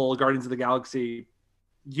colorful Guardians of the Galaxy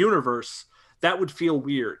universe, that would feel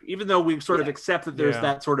weird, even though we sort of accept that there's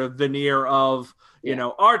that sort of veneer of you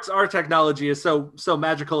know, our technology is so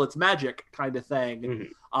magical it's magic kind of thing.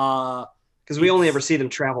 Because we only ever see them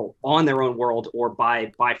travel on their own world or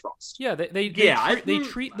by Bifrost. Yeah, they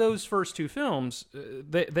treat those first two films.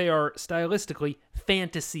 They are stylistically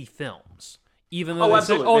fantasy films, even though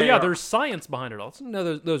there's science behind it all.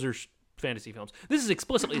 No, those are fantasy films. This is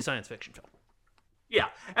explicitly a science fiction film. Yeah,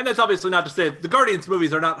 and that's obviously not to say the Guardians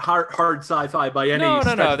movies are not hard sci-fi by any. No.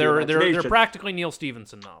 They're practically Neil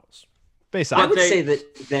Stephenson novels. I would say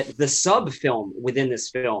that the sub film within this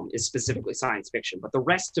film is specifically science fiction, but the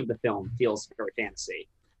rest of the film feels very fantasy.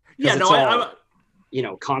 Yeah, no, all, you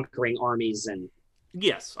know, conquering armies and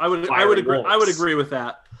yes, I would agree. Wolves. I would agree with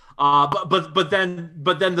that. But then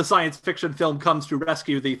the science fiction film comes to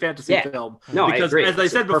rescue the fantasy film. No, because I agree. As I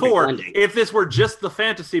said before, if this were just the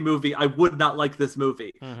fantasy movie, I would not like this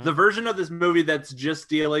movie. The version of this movie that's just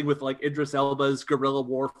dealing with like Idris Elba's guerrilla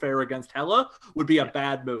warfare against Hela would be a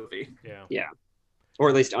bad movie. Yeah. Or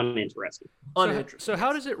at least uninteresting. So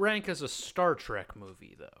how does it rank as a Star Trek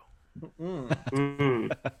movie, though?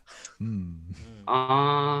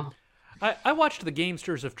 I watched The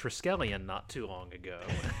Gamesters of Triskelion not too long ago.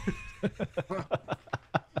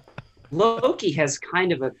 Loki has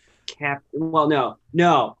kind of a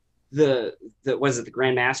the was it the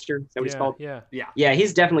Grandmaster? Is that what he's called? Yeah.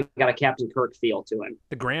 He's definitely got a Captain Kirk feel to him.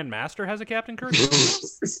 The Grandmaster has a Captain Kirk.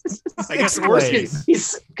 I guess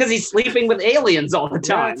because he's sleeping with aliens all the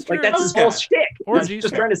time. That's his whole shtick. He's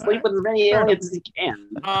just trying to sleep with as many aliens as he can.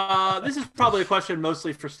 This is probably a question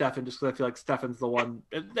mostly for Stefan, just because I feel like Stefan's the one,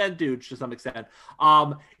 and dude to some extent.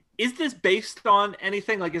 Is this based on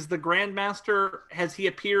anything? Like, is the Grandmaster, has he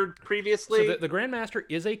appeared previously? So the Grandmaster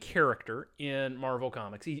is a character in Marvel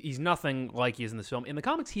Comics. He's nothing like he is in this film. In the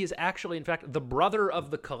comics, he is actually, in fact, the brother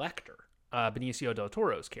of the Collector, Benicio del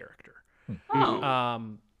Toro's character.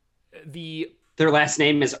 Their last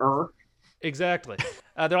name is Exactly.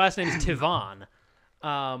 Their last name is Tivan.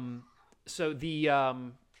 So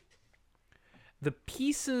the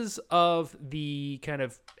pieces of the kind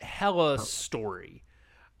of Hela story,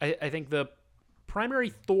 I think the primary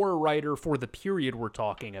Thor writer for the period we're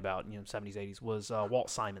talking about, 70s, 80s, was Walt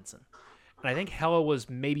Simonson. And I think Hela was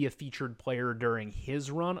maybe a featured player during his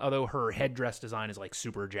run, although her headdress design is like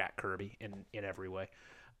super Jack Kirby in every way.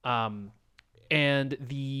 And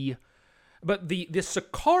the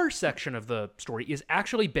Sakaar section of the story is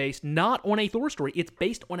actually based not on a Thor story, it's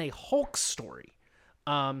based on a Hulk story.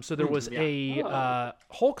 So there was a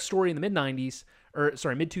Hulk story in the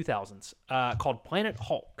mid-2000s called Planet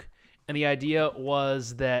Hulk. And the idea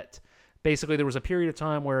was that basically there was a period of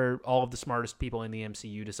time where all of the smartest people in the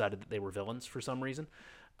MCU decided that they were villains for some reason.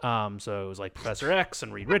 So it was like Professor X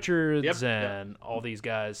and Reed Richards and all these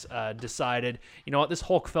guys decided, you know what, this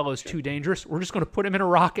Hulk fellow is too dangerous. We're just going to put him in a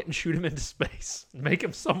rocket and shoot him into space. Make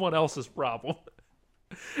him someone else's problem.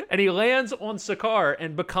 And he lands on Sakaar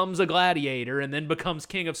and becomes a gladiator and then becomes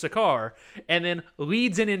king of Sakaar and then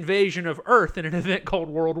leads an invasion of Earth in an event called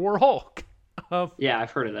World War Hulk. Yeah,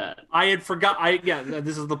 I've heard of that. I had forgot.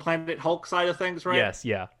 This is the Planet Hulk side of things, right? Yes,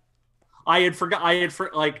 yeah. I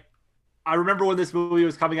remember when this movie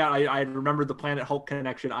was coming out, I remembered the Planet Hulk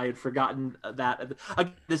connection. I had forgotten that.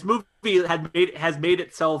 This movie has made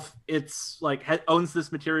itself, owns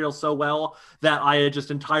this material so well that I had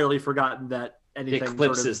just entirely forgotten that anything it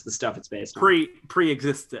eclipses sort of the stuff it's based on.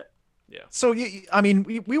 Pre-exists it. Yeah. So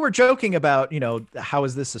we were joking about, how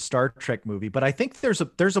is this a Star Trek movie? But I think there's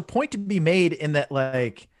a point to be made in that,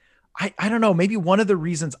 like, I don't know, maybe one of the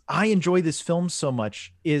reasons I enjoy this film so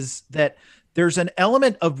much is that there's an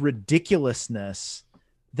element of ridiculousness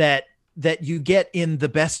that you get in the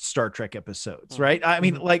best Star Trek episodes, right? I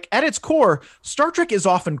mean, like at its core, Star Trek is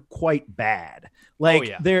often quite bad.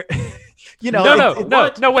 Like there, you know,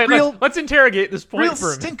 no, wait, let's interrogate this point real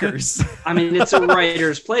for a minute. stinkers. I mean, it's a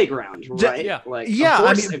writer's playground, right? Yeah. Like,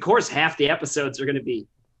 yeah, of course, half the episodes are going to be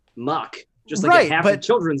muck, just like half the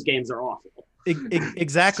children's games are awful.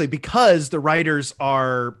 Exactly, because the writers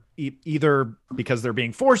are either because they're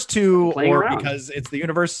being forced to, or because it's the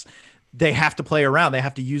universe. They have to play around. They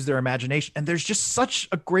have to use their imagination. And there's just such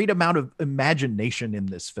a great amount of imagination in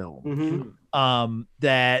this film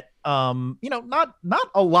that, you know, not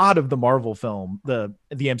a lot of the Marvel film, the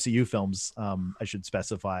MCU films, I should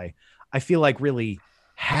specify, I feel like really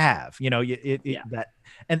have, you know, that,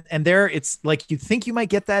 and there it's like, you think you might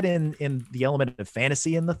get that in the element of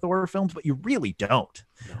fantasy in the Thor films, but you really don't.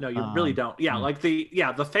 No, you really don't. Yeah. Like the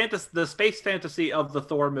space fantasy of the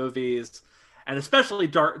Thor movies, and especially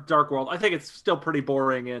Dark World, I think it's still pretty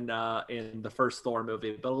boring in the first Thor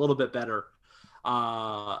movie, but a little bit better.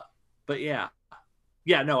 But yeah,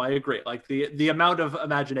 no, I agree. Like the amount of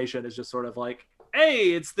imagination is just sort of like,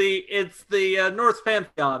 hey, it's the Norse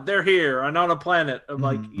Pantheon. They're here and on a planet. I'm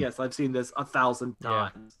like, yes, I've seen this 1,000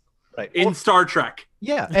 times. Right. In Star Trek.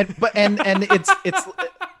 Yeah, and it's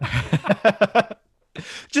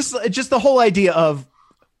just the whole idea of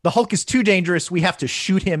the Hulk is too dangerous. We have to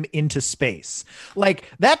shoot him into space.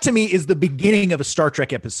 Like that to me is the beginning of a Star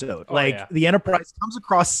Trek episode. The Enterprise comes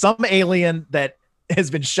across some alien that has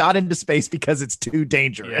been shot into space because it's too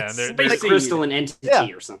dangerous. Yeah, there's a crystalline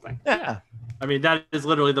entity or something. Yeah. I mean, that is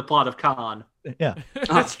literally the plot of Khan. Yeah.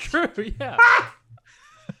 That's true. Yeah.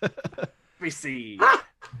 We see.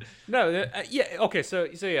 No, yeah, okay, so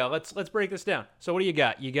yeah, let's break this down. So what do you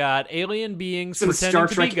got? You got alien beings some pretending Star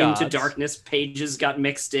to Trek be gods. Into Darkness pages got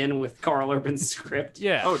mixed in with Carl Urban's script.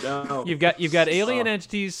 Yeah. Oh no. You've got alien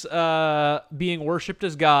entities being worshipped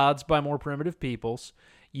as gods by more primitive peoples.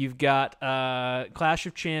 You've got Clash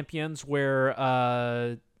of Champions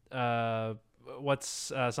where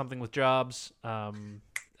what's something with jobs?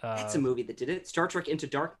 That's a movie that did it. Star Trek Into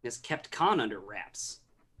Darkness kept Khan under wraps.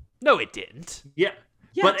 No, it didn't. Yeah,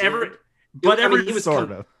 but he was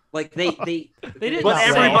sort of like they did. But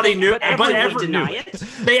everybody knew. But deny it.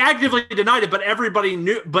 They actively denied it, but everybody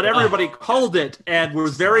knew. But everybody called it and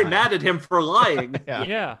was very mad at him for lying.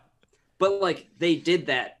 Yeah. But like they did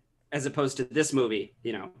that as opposed to this movie.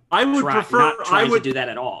 You know, I would prefer. Not trying I would to do that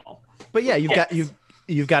at all. But yeah,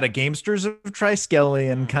 you've got a Gamesters of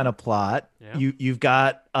Triskelion kind of plot. Yeah. You've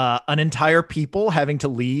got an entire people having to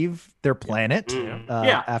leave their planet.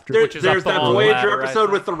 After there's that Voyager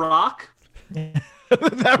episode with The Rock.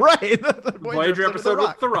 That right? The Voyager episode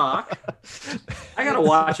with The Rock. I gotta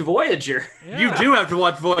watch Voyager. Yeah. You do have to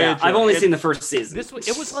watch Voyager. Yeah, I've only seen the first season.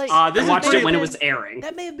 It was like I watched it when it was airing.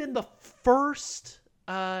 That may have been the first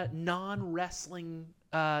non-wrestling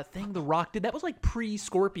thing The Rock did. That was like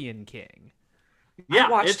pre-Scorpion King. Yeah, I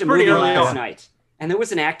watched a movie last night, and there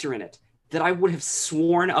was an actor in it that I would have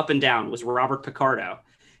sworn up and down was Robert Picardo,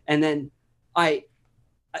 and then I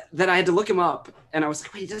had to look him up, and I was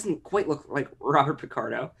like, wait, he doesn't quite look like Robert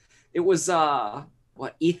Picardo. It was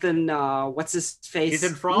Ethan, what's his face?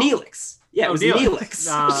 Ethan Frog? Neelix. Yeah, it was Neelix.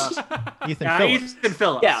 Ethan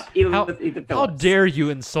Phillips. Yeah, Ethan Phillips. How dare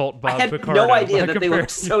you insult Bob Picardo? I had no idea that they were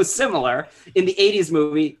so similar in the 80s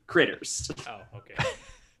movie Critters. Oh, okay.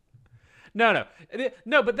 No,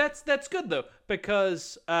 but that's good though,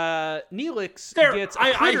 because Neelix gets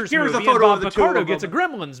a Critters movie and Bob Picardo gets a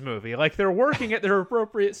Gremlins movie. Like they're working at their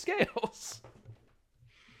appropriate scales.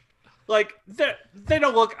 Like they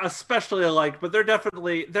don't look especially alike, but there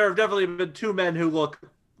have definitely been two men who look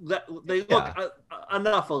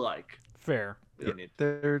enough alike. Fair.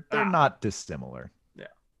 They're not dissimilar.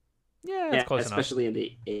 Yeah, it's close especially enough.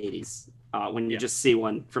 in the 80s when you just see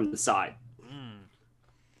one from the side.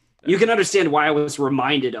 You can understand why I was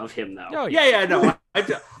reminded of him, though. Oh, no.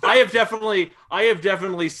 I have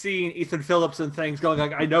definitely seen Ethan Phillips and things going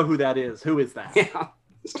like, I know who that is. Who is that?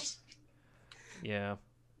 Yeah.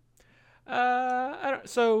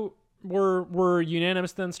 So we're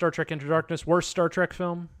unanimous then. Star Trek Into Darkness, worst Star Trek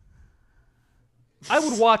film. I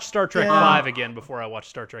would watch Star Trek 5 again before I watch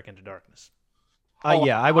Star Trek Into Darkness.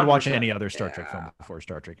 I would watch any other Star Trek film before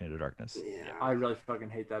Star Trek Into Darkness. Yeah, I really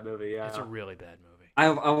fucking hate that movie. Yeah, it's a really bad movie.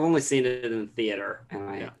 I've only seen it in the theater,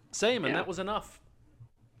 and same, and that was enough.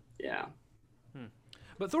 Yeah.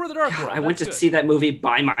 But Thor: The Dark World. I went to see that movie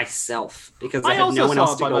by myself because I had no one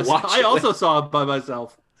else to go watch it. I also saw it by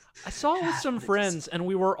myself. I saw it with some friends, and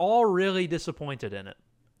we were all really disappointed in it.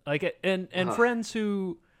 Like, and friends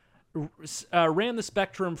who ran the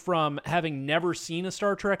spectrum from having never seen a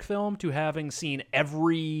Star Trek film to having seen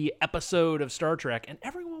every episode of Star Trek, and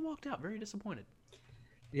everyone walked out very disappointed.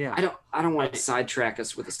 Yeah, I don't want to sidetrack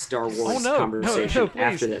us with a Star Wars conversation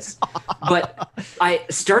after this, but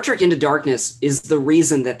Star Trek Into Darkness is the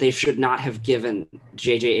reason that they should not have given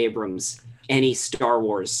J.J. Abrams any Star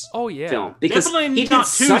Wars film, because he did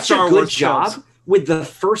such a good job with the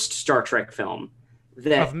first Star Trek film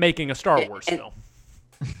of making a Star Wars film.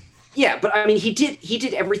 Yeah, but I mean, he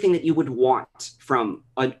did everything that you would want from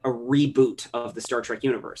a reboot of the Star Trek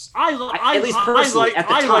universe. At least personally, at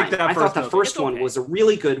the time, I thought the first one was a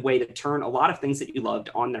really good way to turn a lot of things that you loved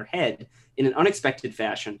on their head in an unexpected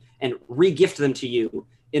fashion and re-gift them to you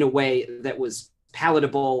in a way that was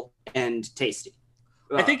palatable and tasty.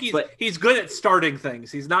 I think he's good at starting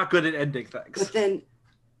things. He's not good at ending things. But then,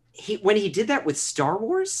 when he did that with Star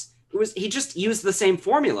Wars, he just used the same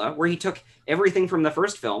formula where he took everything from the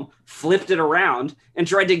first film, flipped it around, and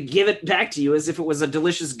tried to give it back to you as if it was a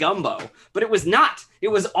delicious gumbo. But it was not. It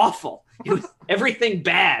was awful. It was everything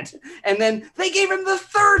bad. And then they gave him the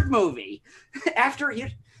third movie after he.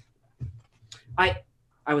 I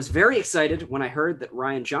was very excited when I heard that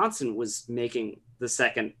Rian Johnson was making the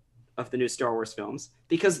second of the new Star Wars films,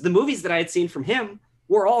 because the movies that I had seen from him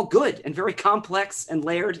were all good and very complex and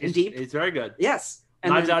layered and deep. It's very good. Yes.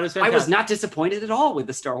 And I was not disappointed at all with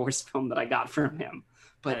the Star Wars film that I got from him.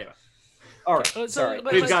 But anyway. All right, sorry.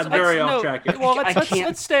 We've gotten very off track here. Well,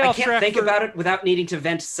 let's stay off track. I can't think about it without needing to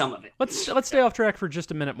vent some of it. Let's stay off track for just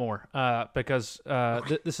a minute more, because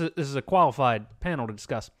this is a qualified panel to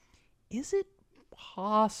discuss. Is it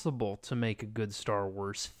possible to make a good Star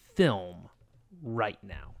Wars film right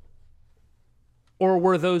now, or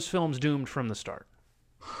were those films doomed from the start?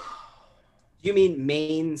 You mean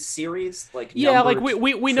main series, like we know the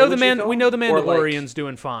Mandalorian's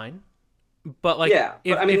doing fine, but like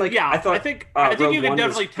I think you can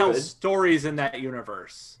definitely tell stories in that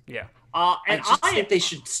universe. Yeah, and I think they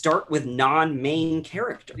should start with non-main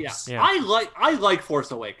characters. Yeah. I like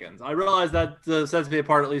Force Awakens. I realize that sets me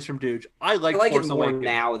apart, at least from Dooge. I like Force it more Awakens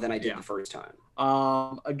now than I did the first time.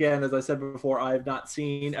 Again, as I said before, I have not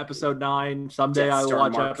seen Episode 9. Someday I will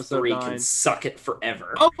watch Episode 3 9. Can suck it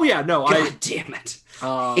forever. Oh yeah, no, God damn it!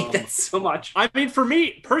 I hate that so much. I mean, for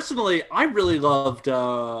me personally, I really loved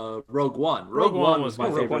Rogue One. Rogue One was my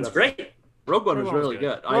favorite. Rogue One's great. Rogue One was really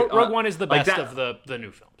good. Rogue One is the best of the new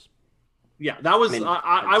films. Yeah, that was.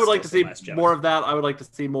 I would like to see more of that. I would like to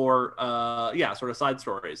see more. Sort of side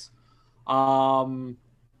stories.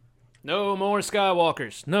 No more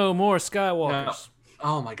Skywalkers. No more Skywalkers. No.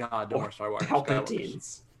 Oh my God! No more Skywalkers.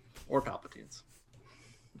 Palpatines. Or Palpatines.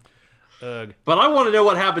 Ugh. But I want to know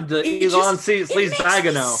what happened to Elon Sleaze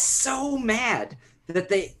Bagano. So mad that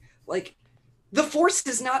they the Force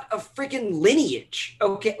is not a freaking lineage.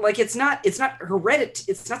 Okay, like it's not hereditary.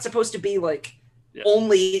 It's not supposed to be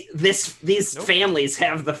only these families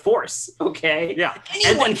have the Force. Okay, yeah,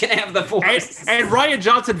 anyone can have the Force. And Rian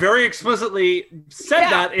Johnson very explicitly said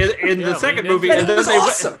that in the second movie, and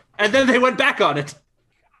then they went back on it.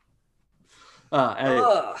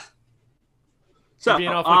 Anyway. So being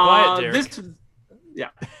awfully quiet, Derek.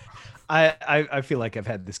 I feel like I've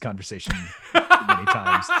had this conversation many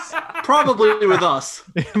times. Probably with us.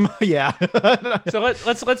 Yeah. So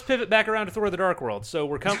let's pivot back around to Thor: The Dark World. So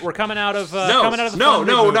we're coming out of the no.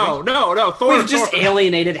 We've just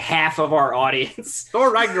alienated half of our audience.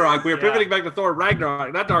 Thor Ragnarok. We are pivoting back to Thor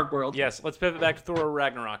Ragnarok, not Dark World. Yes, let's pivot back to Thor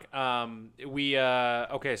Ragnarok.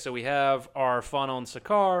 So we have our fun on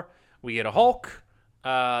Sakaar. We get a Hulk.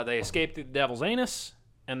 They escape through the Devil's Anus,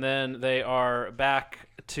 and then they are back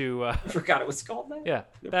to I forgot it was called that. Yeah,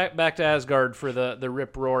 back to Asgard for the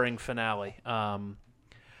rip roaring finale,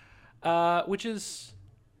 which is,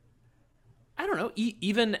 I don't know,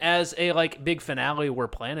 even as a big finale where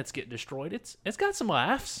planets get destroyed, it's got some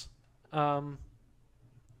laughs. Mark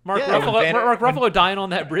Ruffalo dying on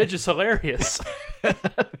that bridge is hilarious.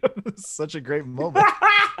 Such a great moment.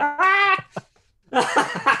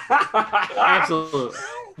 Absolutely.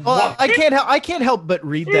 Well, I can't help but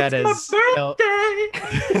read that as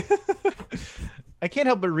I can't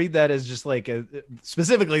help but read that as just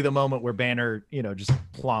specifically the moment where Banner, just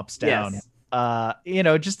plomps down.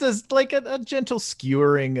 Yes. Just as a gentle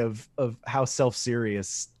skewering of how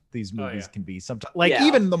self-serious these movies can be sometimes.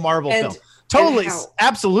 Even the Marvel films. Totally,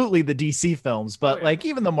 absolutely the DC films, but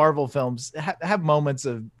even the Marvel films have moments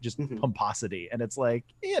of just pomposity, and it's Well,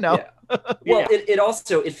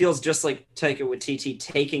 it feels just like Taika Waititi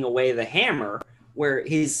taking away the hammer, where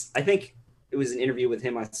I think it was an interview with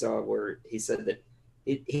him I saw where he said that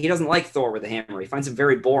he doesn't like Thor with the hammer. He finds him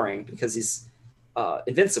very boring because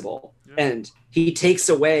Invincible, and he takes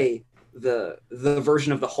away the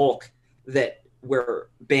version of the Hulk where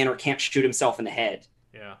Banner can't shoot himself in the head.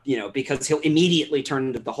 Yeah. You know, because he'll immediately turn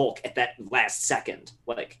into the Hulk at that last second.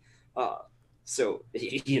 Like, so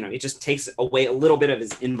he just takes away a little bit of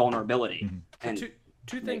his invulnerability. And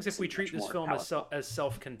two things if we treat this film as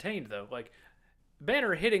self-contained, though. Like,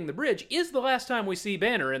 Banner hitting the bridge is the last time we see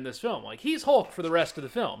Banner in this film. Like, he's Hulk for the rest of the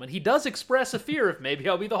film, and he does express a fear of maybe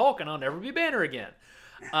I'll be the Hulk and I'll never be Banner again.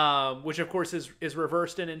 Which of course is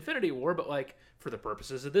reversed in Infinity War, but like for the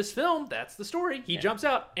purposes of this film, that's the story. He jumps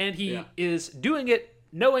out and he is doing it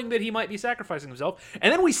knowing that he might be sacrificing himself,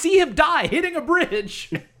 and then we see him die hitting a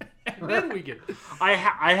bridge. And then we get I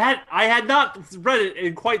had not read it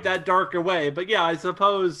in quite that dark a way, but yeah, I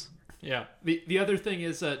suppose. Yeah. The other thing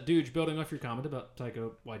is, Dooge, building off your comment about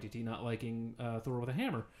Taika Waititi not liking Thor with a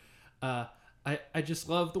hammer, I just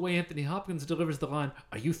love the way Anthony Hopkins delivers the line,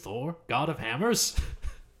 "Are you Thor, God of Hammers?"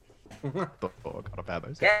 Thor, God of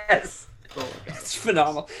Hammers. Yes. It's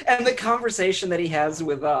phenomenal. And the conversation that he has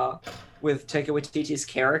with Taika Waititi's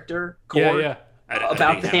character, Korg,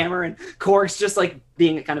 about the hammer, and Korg's just like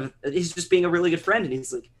he's just being a really good friend, and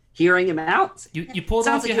he's like hearing him out. You pulled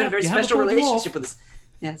Sounds off, like you had a very special relationship with this.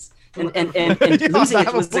 Yes. And losing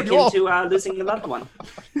it was akin to losing the other one.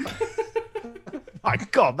 My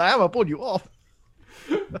God, the hammer pulled you off.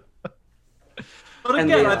 But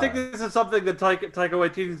again, I think this is something that Taika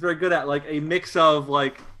Waititi is very good at, like a mix of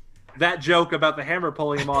like that joke about the hammer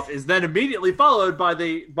pulling him off is then immediately followed by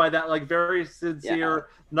that like very sincere.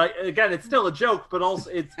 Again, it's still a joke, but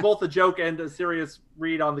also it's both a joke and a serious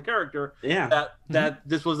read on the character. Yeah, that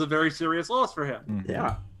this was a very serious loss for him.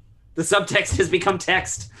 Yeah, the subtext has become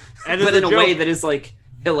text, and but in a way that is like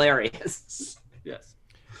hilarious. Yes.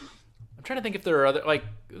 I'm trying to think if there are other, like,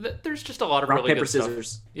 there's just a lot of rock, really paper, good scissors.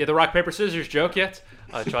 stuff. Yeah, the rock, paper, scissors joke yet.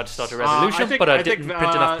 I tried to start a revolution, but I didn't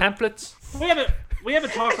print enough pamphlets. We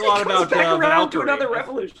haven't talked a lot about back around Valkyrie. to another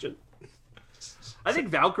revolution. I think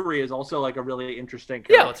Valkyrie is also like a really interesting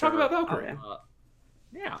character. Yeah, let's talk about Valkyrie.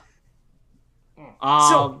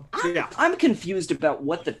 I'm confused about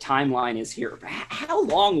what the timeline is here. How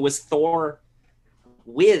long was Thor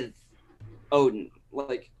with Odin?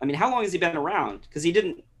 Like, I mean, how long has he been around? Because he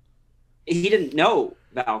didn't know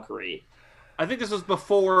Valkyrie. I think this was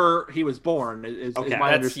before he was born. Is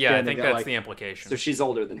my understanding? Yeah, I think that's the implication. So she's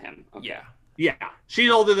older than him. Okay. Yeah,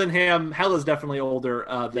 she's older than him. Hela's definitely older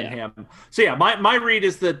than him. So yeah, my read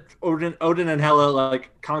is that Odin and Hela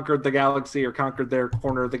like conquered the galaxy or conquered their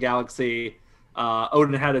corner of the galaxy.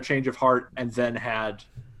 Odin had a change of heart and then had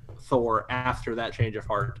Thor after that change of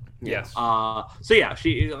heart. Yes. So yeah,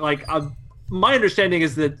 she like. My understanding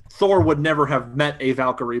is that Thor would never have met a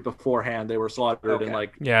Valkyrie beforehand. They were slaughtered and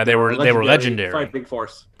like they were legendary fighting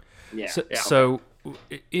force. Yeah. So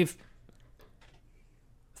if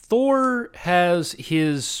Thor has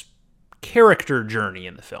his character journey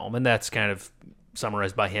in the film, and that's kind of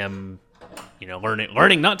summarized by him,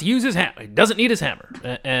 learning not to use his hammer. He doesn't need his hammer,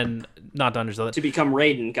 and not to understand that. To become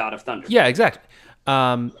Raiden, God of Thunder. Yeah, exactly.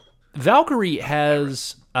 Valkyrie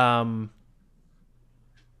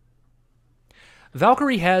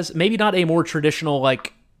has maybe not a more traditional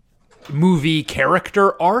like movie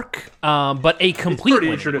character arc, but a complete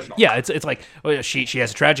pretty traditional. Yeah, it's like she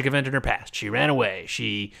has a tragic event in her past. She ran away.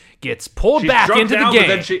 She gets pulled back into the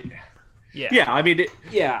game. I mean,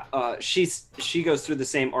 she goes through the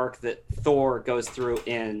same arc that Thor goes through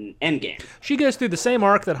in Endgame. She goes through the same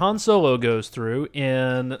arc that Han Solo goes through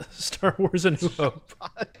in Star Wars: A New Hope.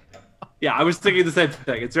 Yeah, I was thinking the same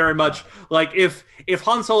thing. It's very much like if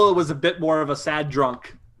Han Solo was a bit more of a sad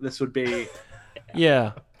drunk, this would be.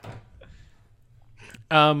 Yeah.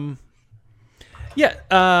 Okay.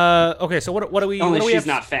 So what do we? Only what do we she's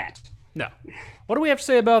not fat. No. What do we have to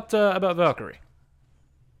say about Valkyrie?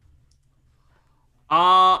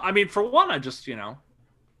 I mean, for one, I just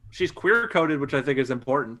she's queer coded, which I think is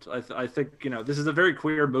important. I think this is a very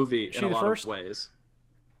queer movie in a lot of ways.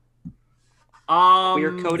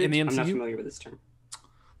 Queer coded. I'm not familiar with this term.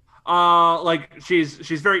 Like she's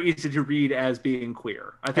very easy to read as being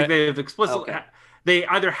queer. I think they have explicitly. Okay. They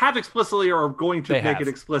either have explicitly or are going to make it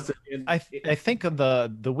explicit. I think the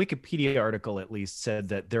Wikipedia article at least said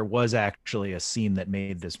that there was actually a scene that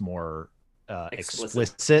made this more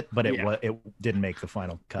explicit, but it didn't make the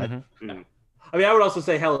final cut. Mm-hmm. No. I mean, I would also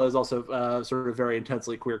say Hela is also sort of very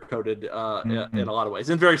intensely queer coded in a lot of ways,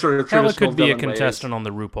 in very sort of Hela traditional. Hela could be a contestant on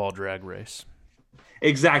the RuPaul Drag Race.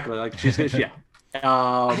 Exactly, like she's yeah.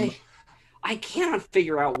 I cannot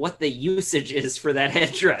figure out what the usage is for that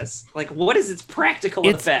headdress. Like, what is its practical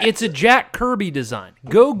effect? It's a Jack Kirby design.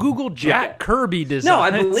 Go Google Jack Kirby design. No, I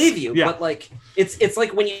believe you, but like, it's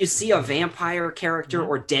like when you see a vampire character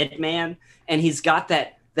or dead man, and he's got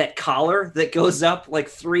that collar that goes up like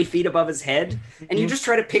 3 feet above his head, and you just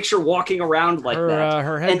try to picture walking around like that.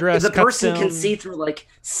 Her headdress, and the person can see through like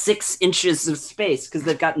 6 inches of space because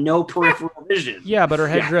they've got no peripheral vision. Yeah, but her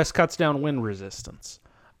headdress cuts down wind resistance.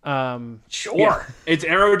 Sure. Yeah. It's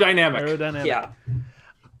aerodynamic. Yeah.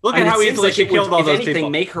 Look at how easily she killed all those people. If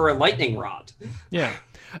anything, make her a lightning rod. Yeah.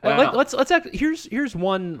 Wow. Let's actually, here's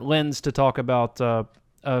one lens to talk about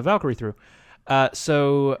Valkyrie through.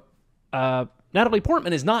 Natalie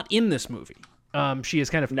Portman is not in this movie. She is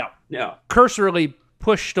kind of cursorily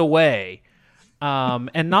pushed away,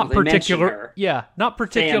 and not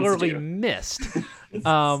particularly missed.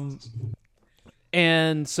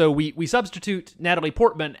 And so we substitute Natalie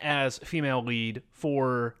Portman as female lead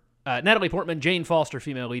for Natalie Portman, Jane Foster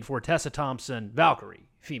female lead for Tessa Thompson, Valkyrie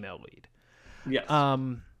female lead. Yes.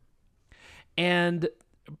 And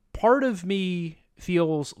part of me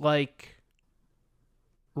feels like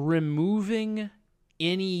removing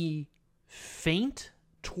any feint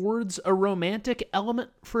towards a romantic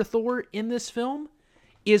element for Thor in this film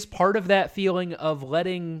is part of that feeling of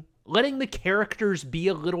letting the characters be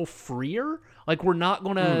a little freer. Like, we're not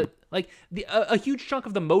gonna like a huge chunk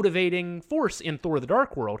of the motivating force in Thor: The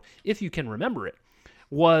Dark World, if you can remember it,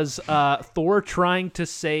 was Thor trying to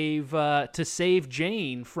save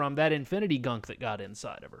Jane from that infinity gunk that got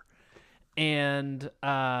inside of her. And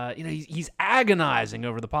he's agonizing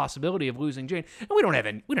over the possibility of losing Jane, and we don't have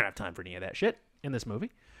time for any of that shit in this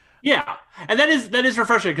movie. Yeah, and that is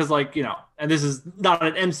refreshing because, like, and this is not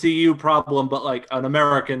an MCU problem, but like an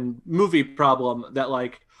American movie problem, that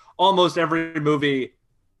like almost every movie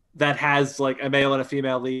that has like a male and a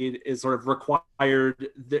female lead is sort of required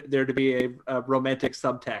there to be a romantic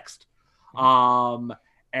subtext.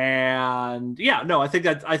 And yeah, no, I think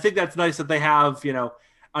that's nice that they have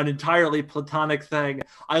an entirely platonic thing.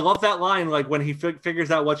 I love that line, like when he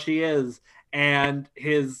figures out what she is, and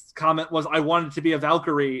his comment was, "I wanted to be a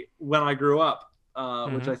Valkyrie when I grew up,"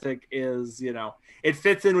 which I think is, it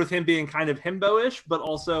fits in with him being kind of himbo-ish, but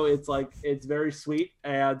also it's like, it's very sweet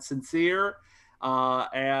and sincere.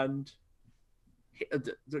 And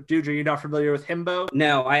dude, are you not familiar with himbo?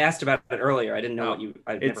 No, I asked about it earlier. I didn't know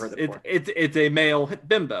I've never heard it before. It's a male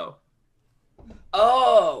bimbo.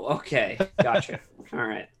 Oh, okay. Gotcha. All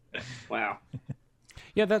right. Wow.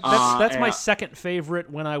 Yeah, that's my second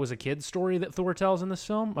favorite when I was a kid story that Thor tells in this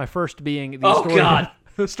film. My first being the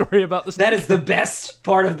story about the snake. That is the best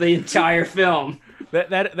part of the entire film.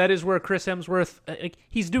 That is where Chris Hemsworth,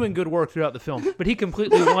 he's doing good work throughout the film, but he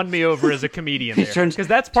completely won me over as a comedian there, because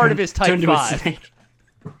that's part of his type 5.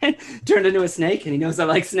 Turned into a snake, and he knows I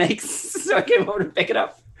like snakes, so I came over to pick it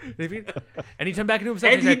up. And he turned back into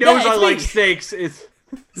himself. And he knows I like snakes. It's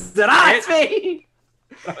me.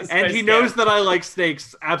 And he knows that I like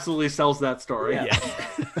snakes. Absolutely sells that story. Yeah.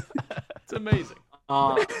 It's amazing.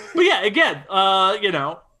 But yeah, again,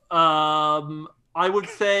 I would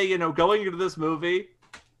say, going into this movie,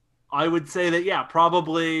 I would say that, yeah,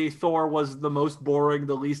 probably Thor was the most boring,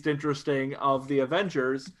 the least interesting of the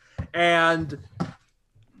Avengers. And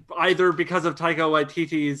either because of Taika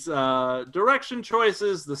Waititi's direction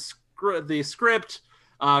choices, the script,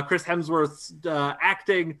 Chris Hemsworth's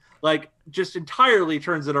acting, like, just entirely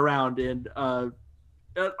turns it around in an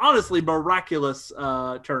honestly miraculous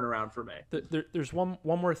turnaround for me. There's one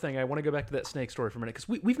more thing. I want to go back to that snake story for a minute,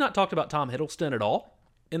 because we've not talked about Tom Hiddleston at all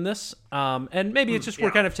in this, and maybe it's just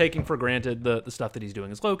we're kind of taking for granted the stuff that he's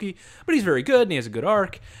doing as Loki, but he's very good and he has a good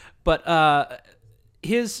arc. But Tom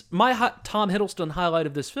Hiddleston highlight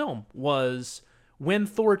of this film was when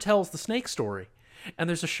Thor tells the snake story, and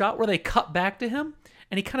there's a shot where they cut back to him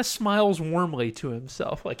and he kind of smiles warmly to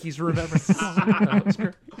himself, like he's remembering. That was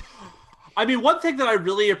great. I mean, one thing that I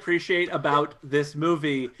really appreciate about this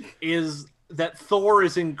movie is that Thor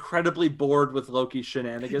is incredibly bored with Loki's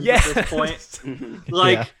shenanigans at this point.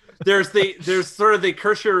 Like, there's sort of the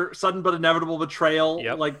curse your sudden but inevitable betrayal,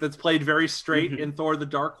 like, that's played very straight in Thor: The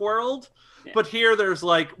Dark World. Yeah. But here there's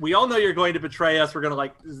like, we all know you're going to betray us. We're going to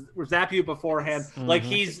like zap you beforehand. Like,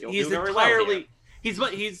 he's entirely,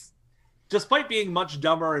 he's despite being much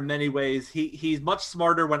dumber in many ways, he's much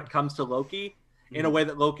smarter when it comes to Loki, in a way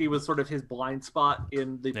that Loki was sort of his blind spot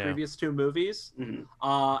in the previous two movies. And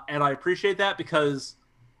I appreciate that, because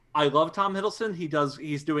I love Tom Hiddleston.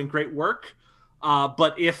 He's doing great work.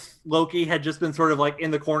 But if Loki had just been sort of like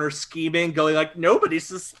in the corner scheming, going like, nobody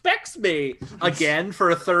suspects me again for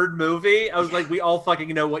a third movie, I was like, we all fucking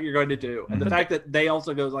know what you're going to do. And the fact that they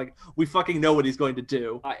also goes like, we fucking know what he's going to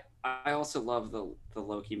do. I also love the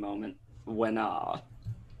Loki moment when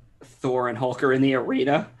Thor and Hulk are in the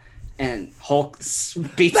arena and Hulk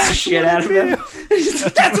beats the shit out of him.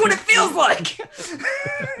 That's what it feels like.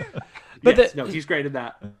 But yes, no, he's great at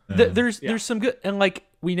that. There's some good, and like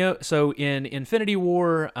we know, so in Infinity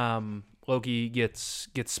War, Loki gets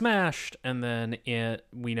smashed, and then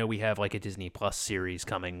we know we have like a Disney Plus series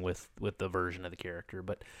coming with the version of the character.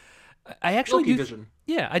 But I actually Loki Vision.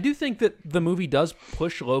 Yeah, I do think that the movie does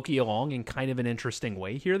push Loki along in kind of an interesting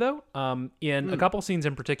way here, though. In a couple scenes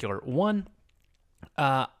in particular. One,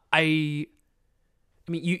 I mean,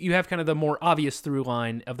 you have kind of the more obvious through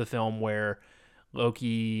line of the film where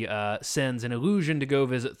Loki sends an illusion to go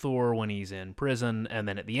visit Thor when he's in prison, and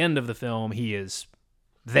then at the end of the film, he is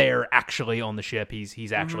there actually on the ship.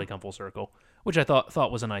 He's actually come full circle, which I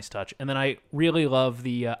thought was a nice touch. And then I really love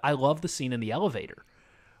the scene in the elevator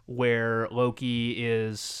where Loki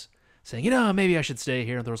is saying, maybe I should stay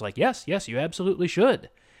here, and Thor's like, yes, you absolutely should.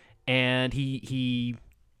 And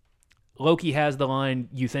Loki has the line,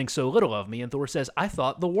 "You think so little of me," and Thor says, "I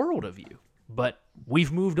thought the world of you, but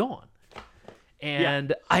we've moved on."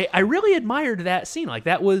 And I really admired that scene. Like,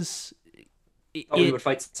 that was... we would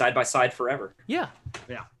fight side by side forever. Yeah.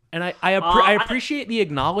 And I appreciate the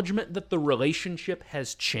acknowledgement that the relationship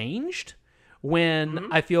has changed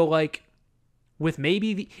when I feel like with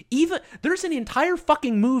maybe there's an entire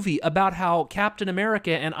fucking movie about how Captain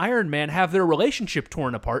America and Iron Man have their relationship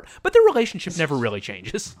torn apart, but their relationship never really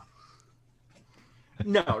changes.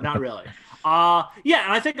 No, not really. And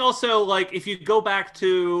I think also, like, if you go back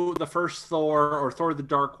to the first Thor or Thor the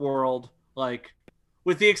Dark World, like,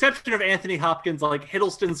 with the exception of Anthony Hopkins, like,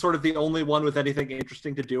 Hiddleston's sort of the only one with anything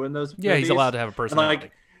interesting to do in those movies. Yeah, he's allowed to have a personality.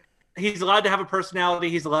 Like, he's allowed to have a personality.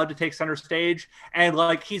 He's allowed to take center stage. And,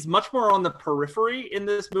 like, he's much more on the periphery in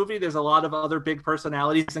this movie. There's a lot of other big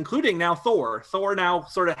personalities, including now Thor. Thor now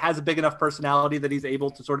sort of has a big enough personality that he's able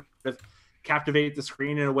to sort of captivate the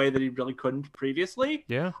screen in a way that he really couldn't previously.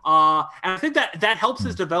 Yeah. And I think that helps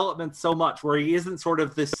his development so much, where he isn't sort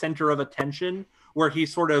of the center of attention, where he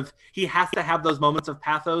has to have those moments of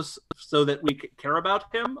pathos so that we care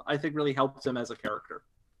about him. I think really helps him as a character.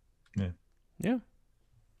 Yeah.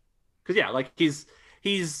 Because like he's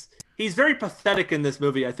very pathetic in this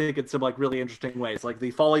movie, I think, in some like really interesting ways, like the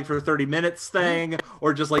falling for 30 minutes thing,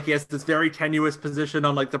 or just like he has this very tenuous position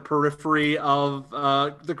on like the periphery of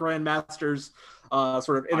the Grandmaster's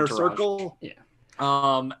sort of inner circle.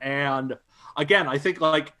 And again, I think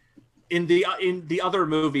like in the other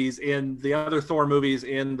movies, in the other Thor movies,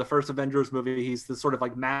 in the first Avengers movie, he's the sort of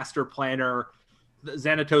like master planner,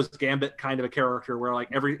 Xanatos Gambit kind of a character, where like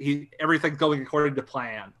everything's going according to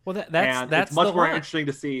plan. Well, that's much more interesting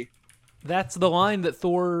to see. That's the line that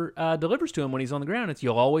Thor delivers to him when he's on the ground. It's,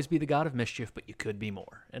 "You'll always be the god of mischief, but you could be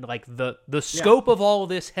more." And like the scope of all of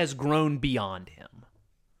this has grown beyond him.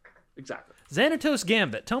 Exactly. Xanatos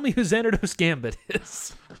Gambit. Tell me who Xanatos Gambit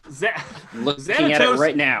is. Looking at it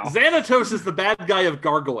right now. Xanatos is the bad guy of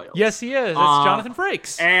Gargoyles. Yes, he is. That's Jonathan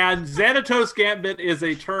Frakes. And Xanatos Gambit is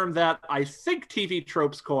a term that I think TV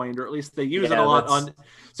Tropes coined, or at least they use it a lot on.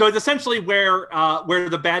 So it's essentially where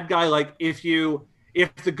the bad guy, like if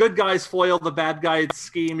the good guys foil the bad guy's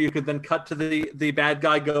scheme, you could then cut to the bad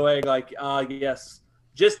guy going like, yes,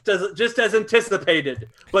 just as anticipated,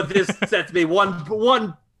 but this sets me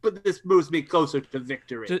but this moves me closer to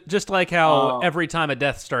victory. Just like how every time a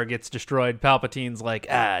Death Star gets destroyed, Palpatine's like,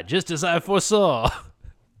 just as I foresaw.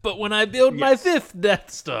 But when I build my fifth Death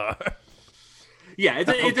Star. Yeah,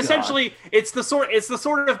 it's essentially it's the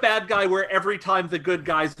sort of bad guy where every time the good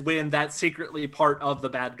guys win, that's secretly part of the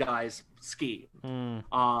bad guy's scheme.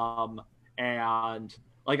 And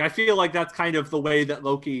like I feel like that's kind of the way that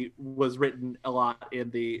Loki was written a lot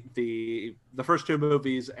in the first two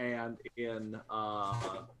movies and in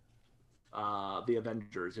the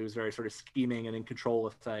Avengers. He was very sort of scheming and in control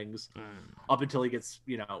of things up until he gets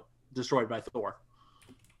destroyed by Thor.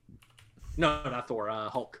 No, not Thor.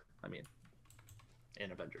 Hulk. I mean,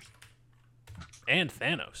 in Avengers. And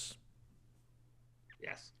Thanos.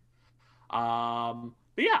 Yes.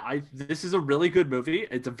 But yeah, this is a really good movie.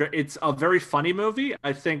 It's a very funny movie.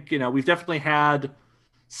 I think we've definitely had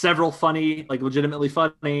several funny, like legitimately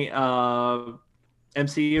funny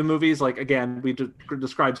MCU movies. Like again, we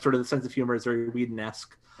described sort of the sense of humor as very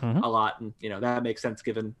Whedon-esque a lot, and that makes sense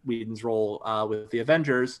given Whedon's role with the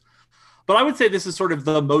Avengers. But I would say this is sort of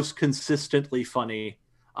the most consistently funny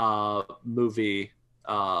movie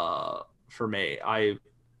for me.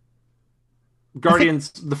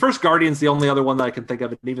 Guardians, the first Guardians, the only other one that I can think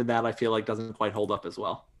of, and even that I feel like doesn't quite hold up as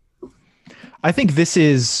well. I think this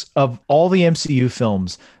is, of all the MCU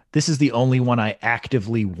films, this is the only one I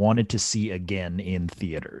actively wanted to see again in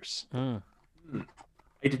theaters. I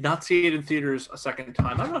did not see it in theaters a second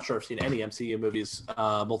time. I'm not sure I've seen any MCU movies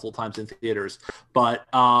multiple times in theaters, but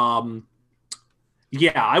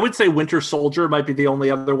yeah, I would say Winter Soldier might be the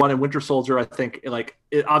only other one. And Winter Soldier, I think,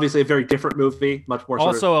 obviously a very different movie, much more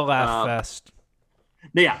also a laugh fest.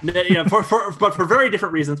 Yeah, but for very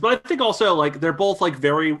different reasons. But I think also they're both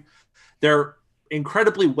they're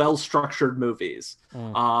incredibly well structured movies,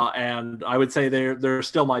 and I would say they're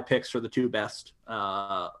still my picks for the two best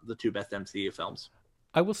MCU films.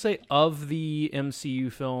 I will say, of the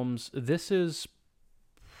MCU films, this is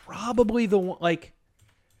probably the one.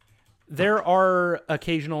 There are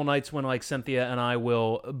occasional nights when Cynthia and I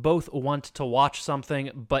will both want to watch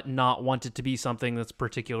something, but not want it to be something that's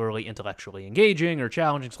particularly intellectually engaging or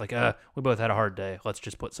challenging. It's we both had a hard day. Let's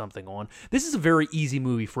just put something on. This is a very easy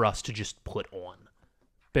movie for us to just put on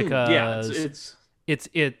because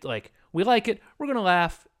we like it. We're gonna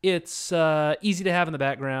laugh. It's easy to have in the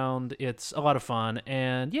background. It's a lot of fun,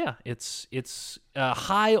 and yeah, it's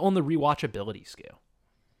high on the rewatchability scale.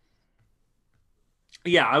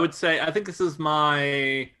 Yeah, I would say I think this is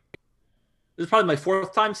probably my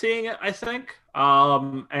fourth time seeing it, I think.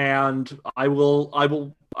 And I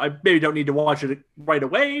maybe don't need to watch it right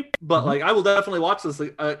away, but I will definitely watch this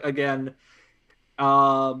again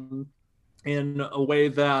in a way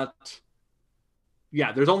that,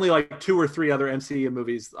 yeah, there's only 2 or 3 other MCU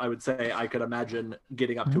movies I would say I could imagine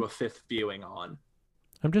getting up to a fifth viewing on.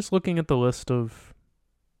 I'm just looking at the list of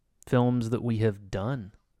films that we have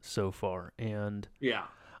done so far, and yeah,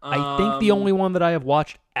 I think the only one that I have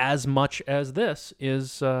watched as much as this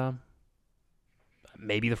is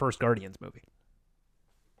maybe the first Guardians movie.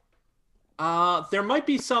 There might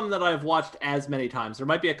be some that I've watched as many times. There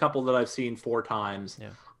might be a couple that I've seen 4 times. Yeah.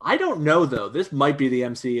 I don't know though. This might be the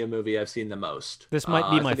MCU movie I've seen the most. This might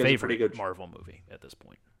be my favorite Marvel movie at this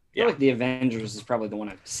point. I feel like the Avengers is probably the one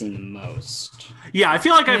I've seen the most. Yeah, I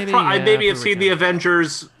feel like I maybe have seen the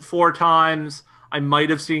Avengers 4 times. I might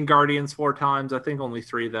have seen Guardians 4 times. I think only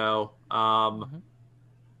 3 though. I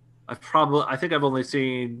think I've only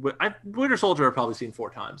seen Winter Soldier. I've probably seen 4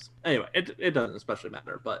 times. Anyway, it doesn't especially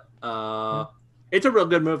matter, but it's a real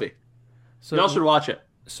good movie. So y'all should watch it.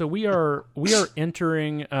 So we are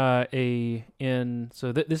entering this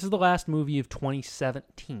is the last movie of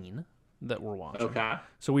 2017 that we're watching. Okay.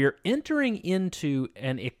 So we are entering into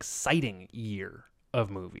an exciting year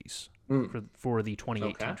of movies for the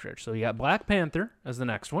 2018 stretch. So you got Black Panther as the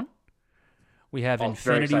next one. We have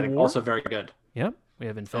Infinity War. Also very good. Yep. We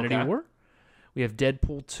have Infinity War. We have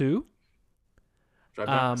Deadpool 2. Which I've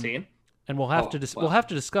not seen. And we'll have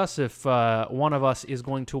to discuss if one of us is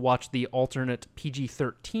going to watch the alternate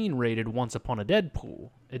PG-13 rated Once Upon a Deadpool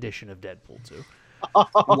edition of Deadpool 2.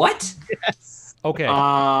 What? Yes. Okay.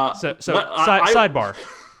 Sidebar.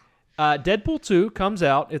 Deadpool 2 comes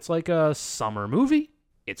out. It's like a summer movie.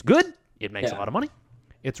 It's good. It makes a lot of money.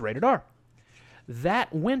 It's rated R.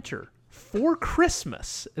 That winter, for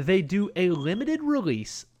Christmas, they do a limited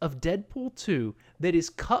release of Deadpool 2 that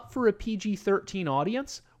is cut for a PG-13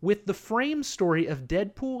 audience with the frame story of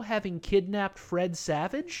Deadpool having kidnapped Fred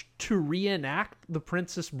Savage to reenact The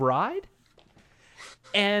Princess Bride.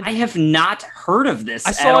 And I have not heard of this.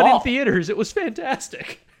 I saw it in theaters. It was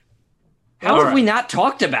fantastic. How have we not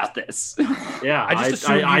talked about this? Yeah,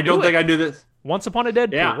 I don't think I knew this. Once Upon a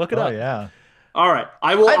Deadpool. Yeah. Look it up. Yeah. All right.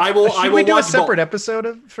 I will. Should we do a separate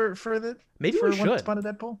episode for the? Maybe we should. Once Upon a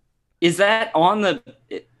Deadpool. Is that on the?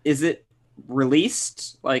 Is it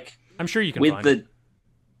released I'm sure you can with find the it.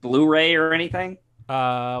 Blu-ray or anything?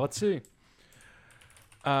 Let's see.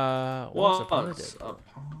 Once Upon a Deadpool.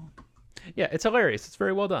 Yeah, it's hilarious. It's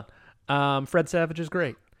very well done. Fred Savage is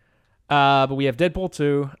great. But we have Deadpool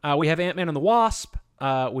 2. We have Ant-Man and the Wasp,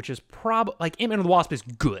 which is probably Ant-Man and the Wasp is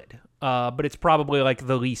good, but it's probably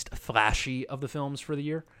the least flashy of the films for the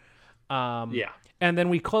year. Yeah. And then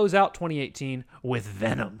we close out 2018 with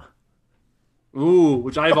Venom. Ooh,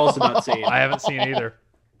 which I've also not seen. I haven't seen either.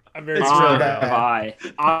 I'm very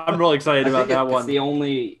I'm really excited about that one. It's the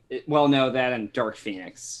only. That and Dark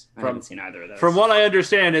Phoenix. I haven't seen either of those. From what I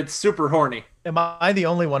understand, it's super horny. Am I the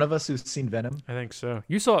only one of us who's seen Venom? I think so.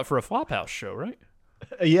 You saw it for a Flophouse show, right?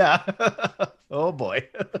 Yeah. Oh boy.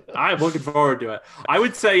 I'm looking forward to it. I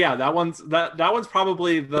would say, that one's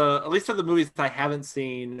probably at least of the movies that I haven't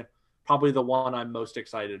seen, probably the one I'm most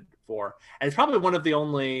excited for, and it's probably one of the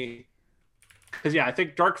only. Because I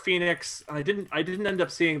think Dark Phoenix. I didn't end up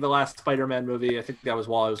seeing the last Spider-Man movie. I think that was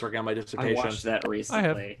while I was working on my dissertation. I watched that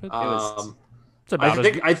recently.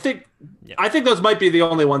 I think those might be the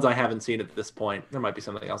only ones I haven't seen at this point. There might be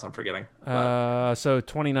something else I'm forgetting. So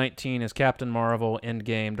 2019 is Captain Marvel,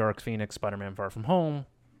 Endgame, Dark Phoenix, Spider-Man: Far From Home.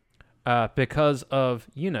 Because of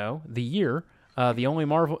the year, the only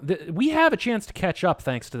Marvel we have a chance to catch up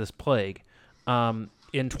thanks to this plague. In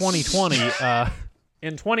 2020,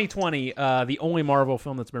 the only Marvel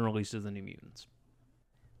film that's been released is The New Mutants.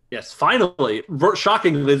 Yes, finally,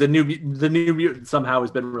 shockingly, the new Mutant somehow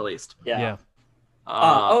has been released. Yeah.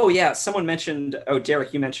 Someone mentioned.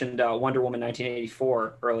 Derek, you mentioned Wonder Woman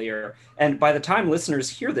 1984 earlier, and by the time listeners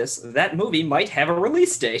hear this, that movie might have a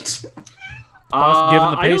release date.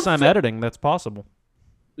 Given the pace I'm editing, that's possible.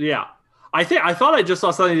 Yeah, I thought I just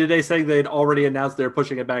saw something today saying they'd already announced they're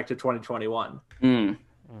pushing it back to 2021.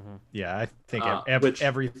 Yeah, I think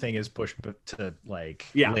everything is pushed to late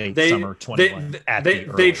summer 21.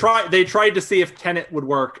 They tried to see if Tenet would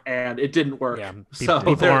work, and it didn't work. Yeah,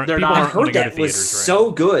 they're not. I heard that was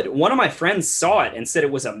so good. One of my friends saw it and said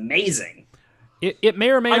it was amazing. It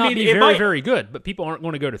may or may not be very, very good, but people aren't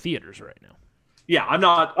going to go to theaters right now. Yeah, I'm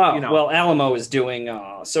not. Well, Alamo is doing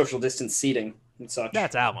social distance seating and such.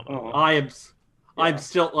 That's Alamo. I'm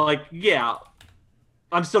still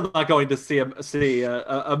I'm still not going to see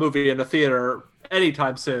a movie in a theater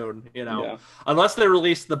anytime soon. Unless they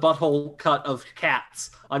release the butthole cut of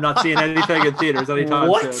Cats. I'm not seeing anything in theaters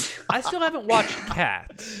anytime soon. I still haven't watched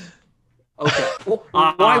Cats. Okay.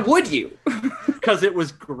 Why would you? Because it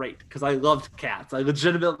was great. Because I loved Cats. I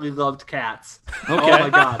legitimately loved Cats. Okay. Oh my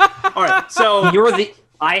god. All right. So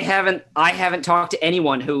I haven't talked to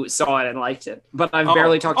anyone who saw it and liked it, but I've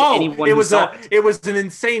barely talked to anyone who saw it. It was an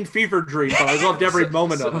insane fever dream, but I loved every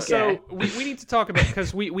moment of it. So we need to talk about,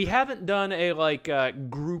 because we haven't done a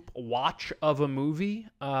group watch of a movie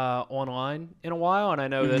online in a while, and I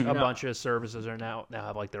know that a bunch of services are now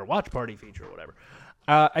have their watch party feature or whatever.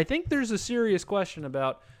 I think there's a serious question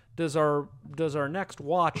about does our next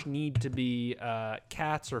watch need to be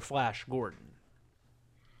Cats or Flash Gordon?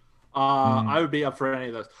 I would be up for any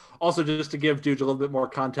of those. Also, just to give Dude a little bit more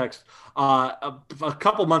context, a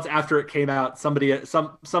couple months after it came out,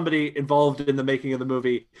 somebody involved in the making of the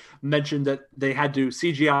movie mentioned that they had to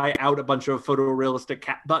CGI out a bunch of photorealistic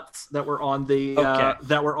cat butts that were on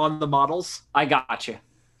the models. I got you.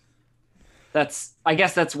 I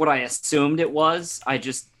guess that's what I assumed it was. I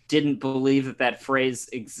just didn't believe that phrase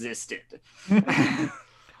existed.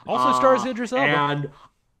 Also stars Idris Elba. And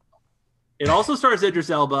it also stars Idris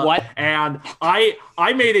Elba. What? And I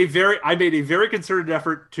made a very concerted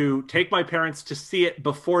effort to take my parents to see it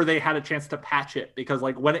before they had a chance to patch it, because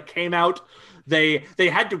when it came out, they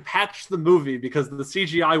had to patch the movie because the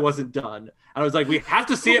CGI wasn't done. And I was like, we have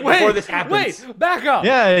to see it before this happens. Wait, back up.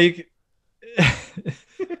 Yeah.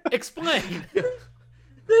 Explain. They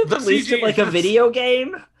released it like a video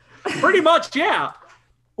game? Pretty much, yeah.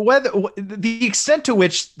 Whether the extent to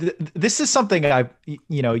which this is something there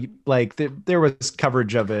was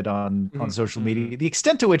coverage of it on social media. The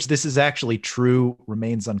extent to which this is actually true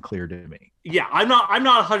remains unclear to me. Yeah, I'm not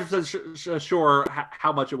 100% sure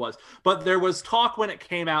how much it was, but there was talk when it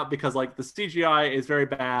came out because the CGI is very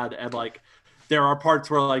bad, and there are parts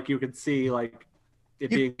where you can see it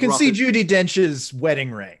being. You can see Judi Dench's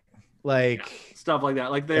wedding ring, stuff like that.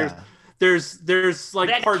 There's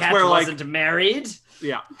that parts cat where wasn't married.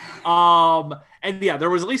 Yeah. And yeah, there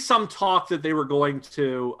was at least some talk that they were going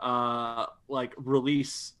to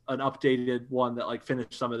release an updated one that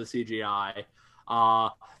finished some of the CGI.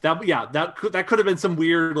 That could have been some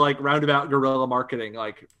weird roundabout guerrilla marketing.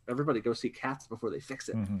 Everybody go see Cats before they fix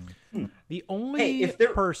it. Mm-hmm. The only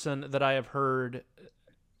person that I have heard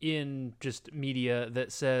in just media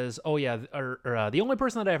that says, the only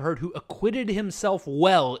person that I've heard who acquitted himself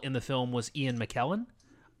well in the film was Ian McKellen.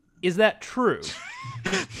 Is that true?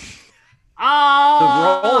 The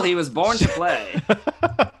role he was born to play.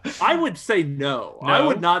 I would say no. I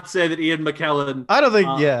would not say that Ian McKellen. I don't think.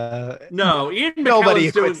 No, Ian McKellen. Nobody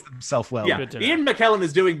acquits himself well. Yeah, Ian McKellen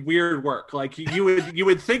is doing weird work. You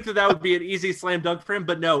would think that would be an easy slam dunk for him,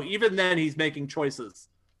 but no. Even then, he's making choices.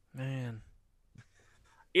 Man,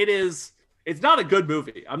 it's not a good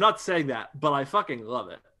movie. I'm not saying that, but I fucking love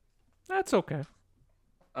it. That's okay.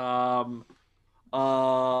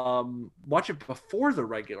 Watch it before the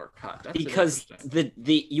regular cut. That's because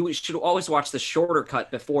you should always watch the shorter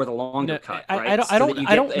cut before the longer cut, right? I don't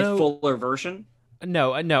know a fuller version.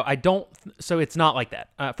 No, I don't. So it's not like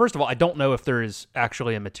that. First of all, I don't know if there is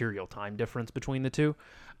actually a material time difference between the two.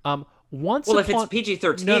 If it's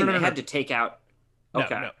PG-13, they had to take out.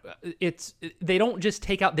 Okay, no. They don't just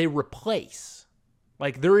take out; they replace.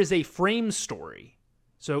 There is a frame story.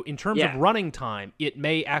 So in terms of running time, it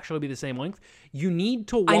may actually be the same length. You need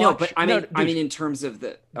to watch. I know, but I mean, in terms of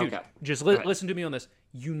the dude, just listen to me on this.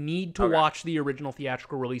 You need to watch the original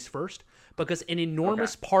theatrical release first, because an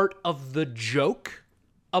enormous part of the joke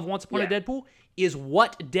of Once Upon a Deadpool is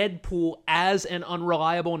what Deadpool, as an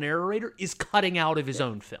unreliable narrator, is cutting out of his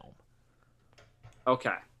own film.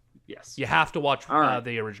 Okay. Yes. You have to watch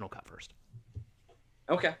the original cut first.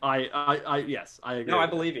 Okay. Yes, I agree. No, I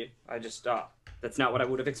believe you. I just that's not what I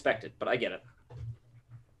would have expected, but I get it.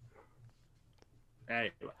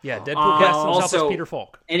 Anyway. Yeah, Deadpool casts himself also, as Peter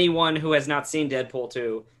Falk. Anyone who has not seen Deadpool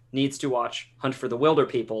 2 needs to watch Hunt for the Wilder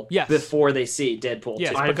People before they see Deadpool 2.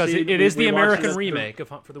 Yes, because it is the American remake of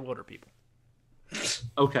Hunt for the Wilder People.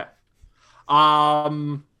 Okay. All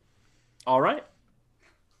right.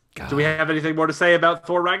 God. Do we have anything more to say about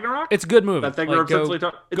Thor Ragnarok? It's a good movie. That thing we're essentially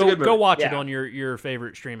talking. It's a good movie. Go watch it on your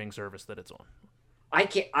favorite streaming service that it's on.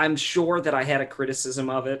 I'm sure that I had a criticism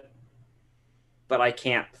of it, but I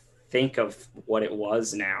can't think of what it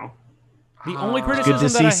was now. The only criticism good to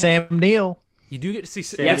see Sam Neill. You do get to see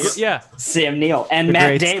Sam Neill and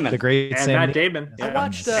Matt Damon. The great and Sam Matt Damon. I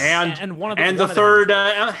watched and one of the, and the third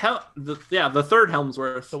the third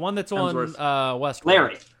Helmsworth. The one that's on Westworld.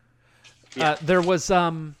 Larry. There was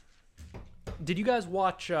did you guys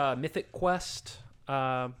watch Mythic Quest,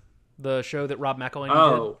 the show that Rob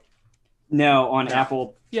McElhenney did? No, on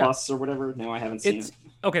Apple Plus or whatever. No, I haven't seen it.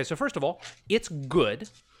 Okay, so first of all, it's good.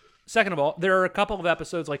 Second of all, there are a couple of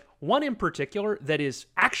episodes, like one in particular, that is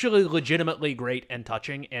actually legitimately great and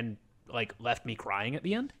touching and like left me crying at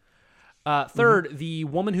the end. Third, the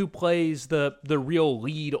woman who plays the real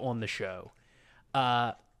lead on the show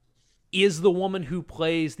is the woman who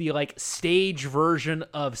plays the like stage version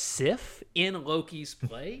of Sif in Loki's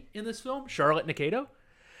play in this film, Charlotte Nicdao,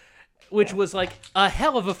 which was like a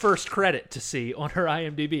hell of a first credit to see on her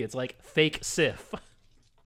IMDb. It's like fake Sif.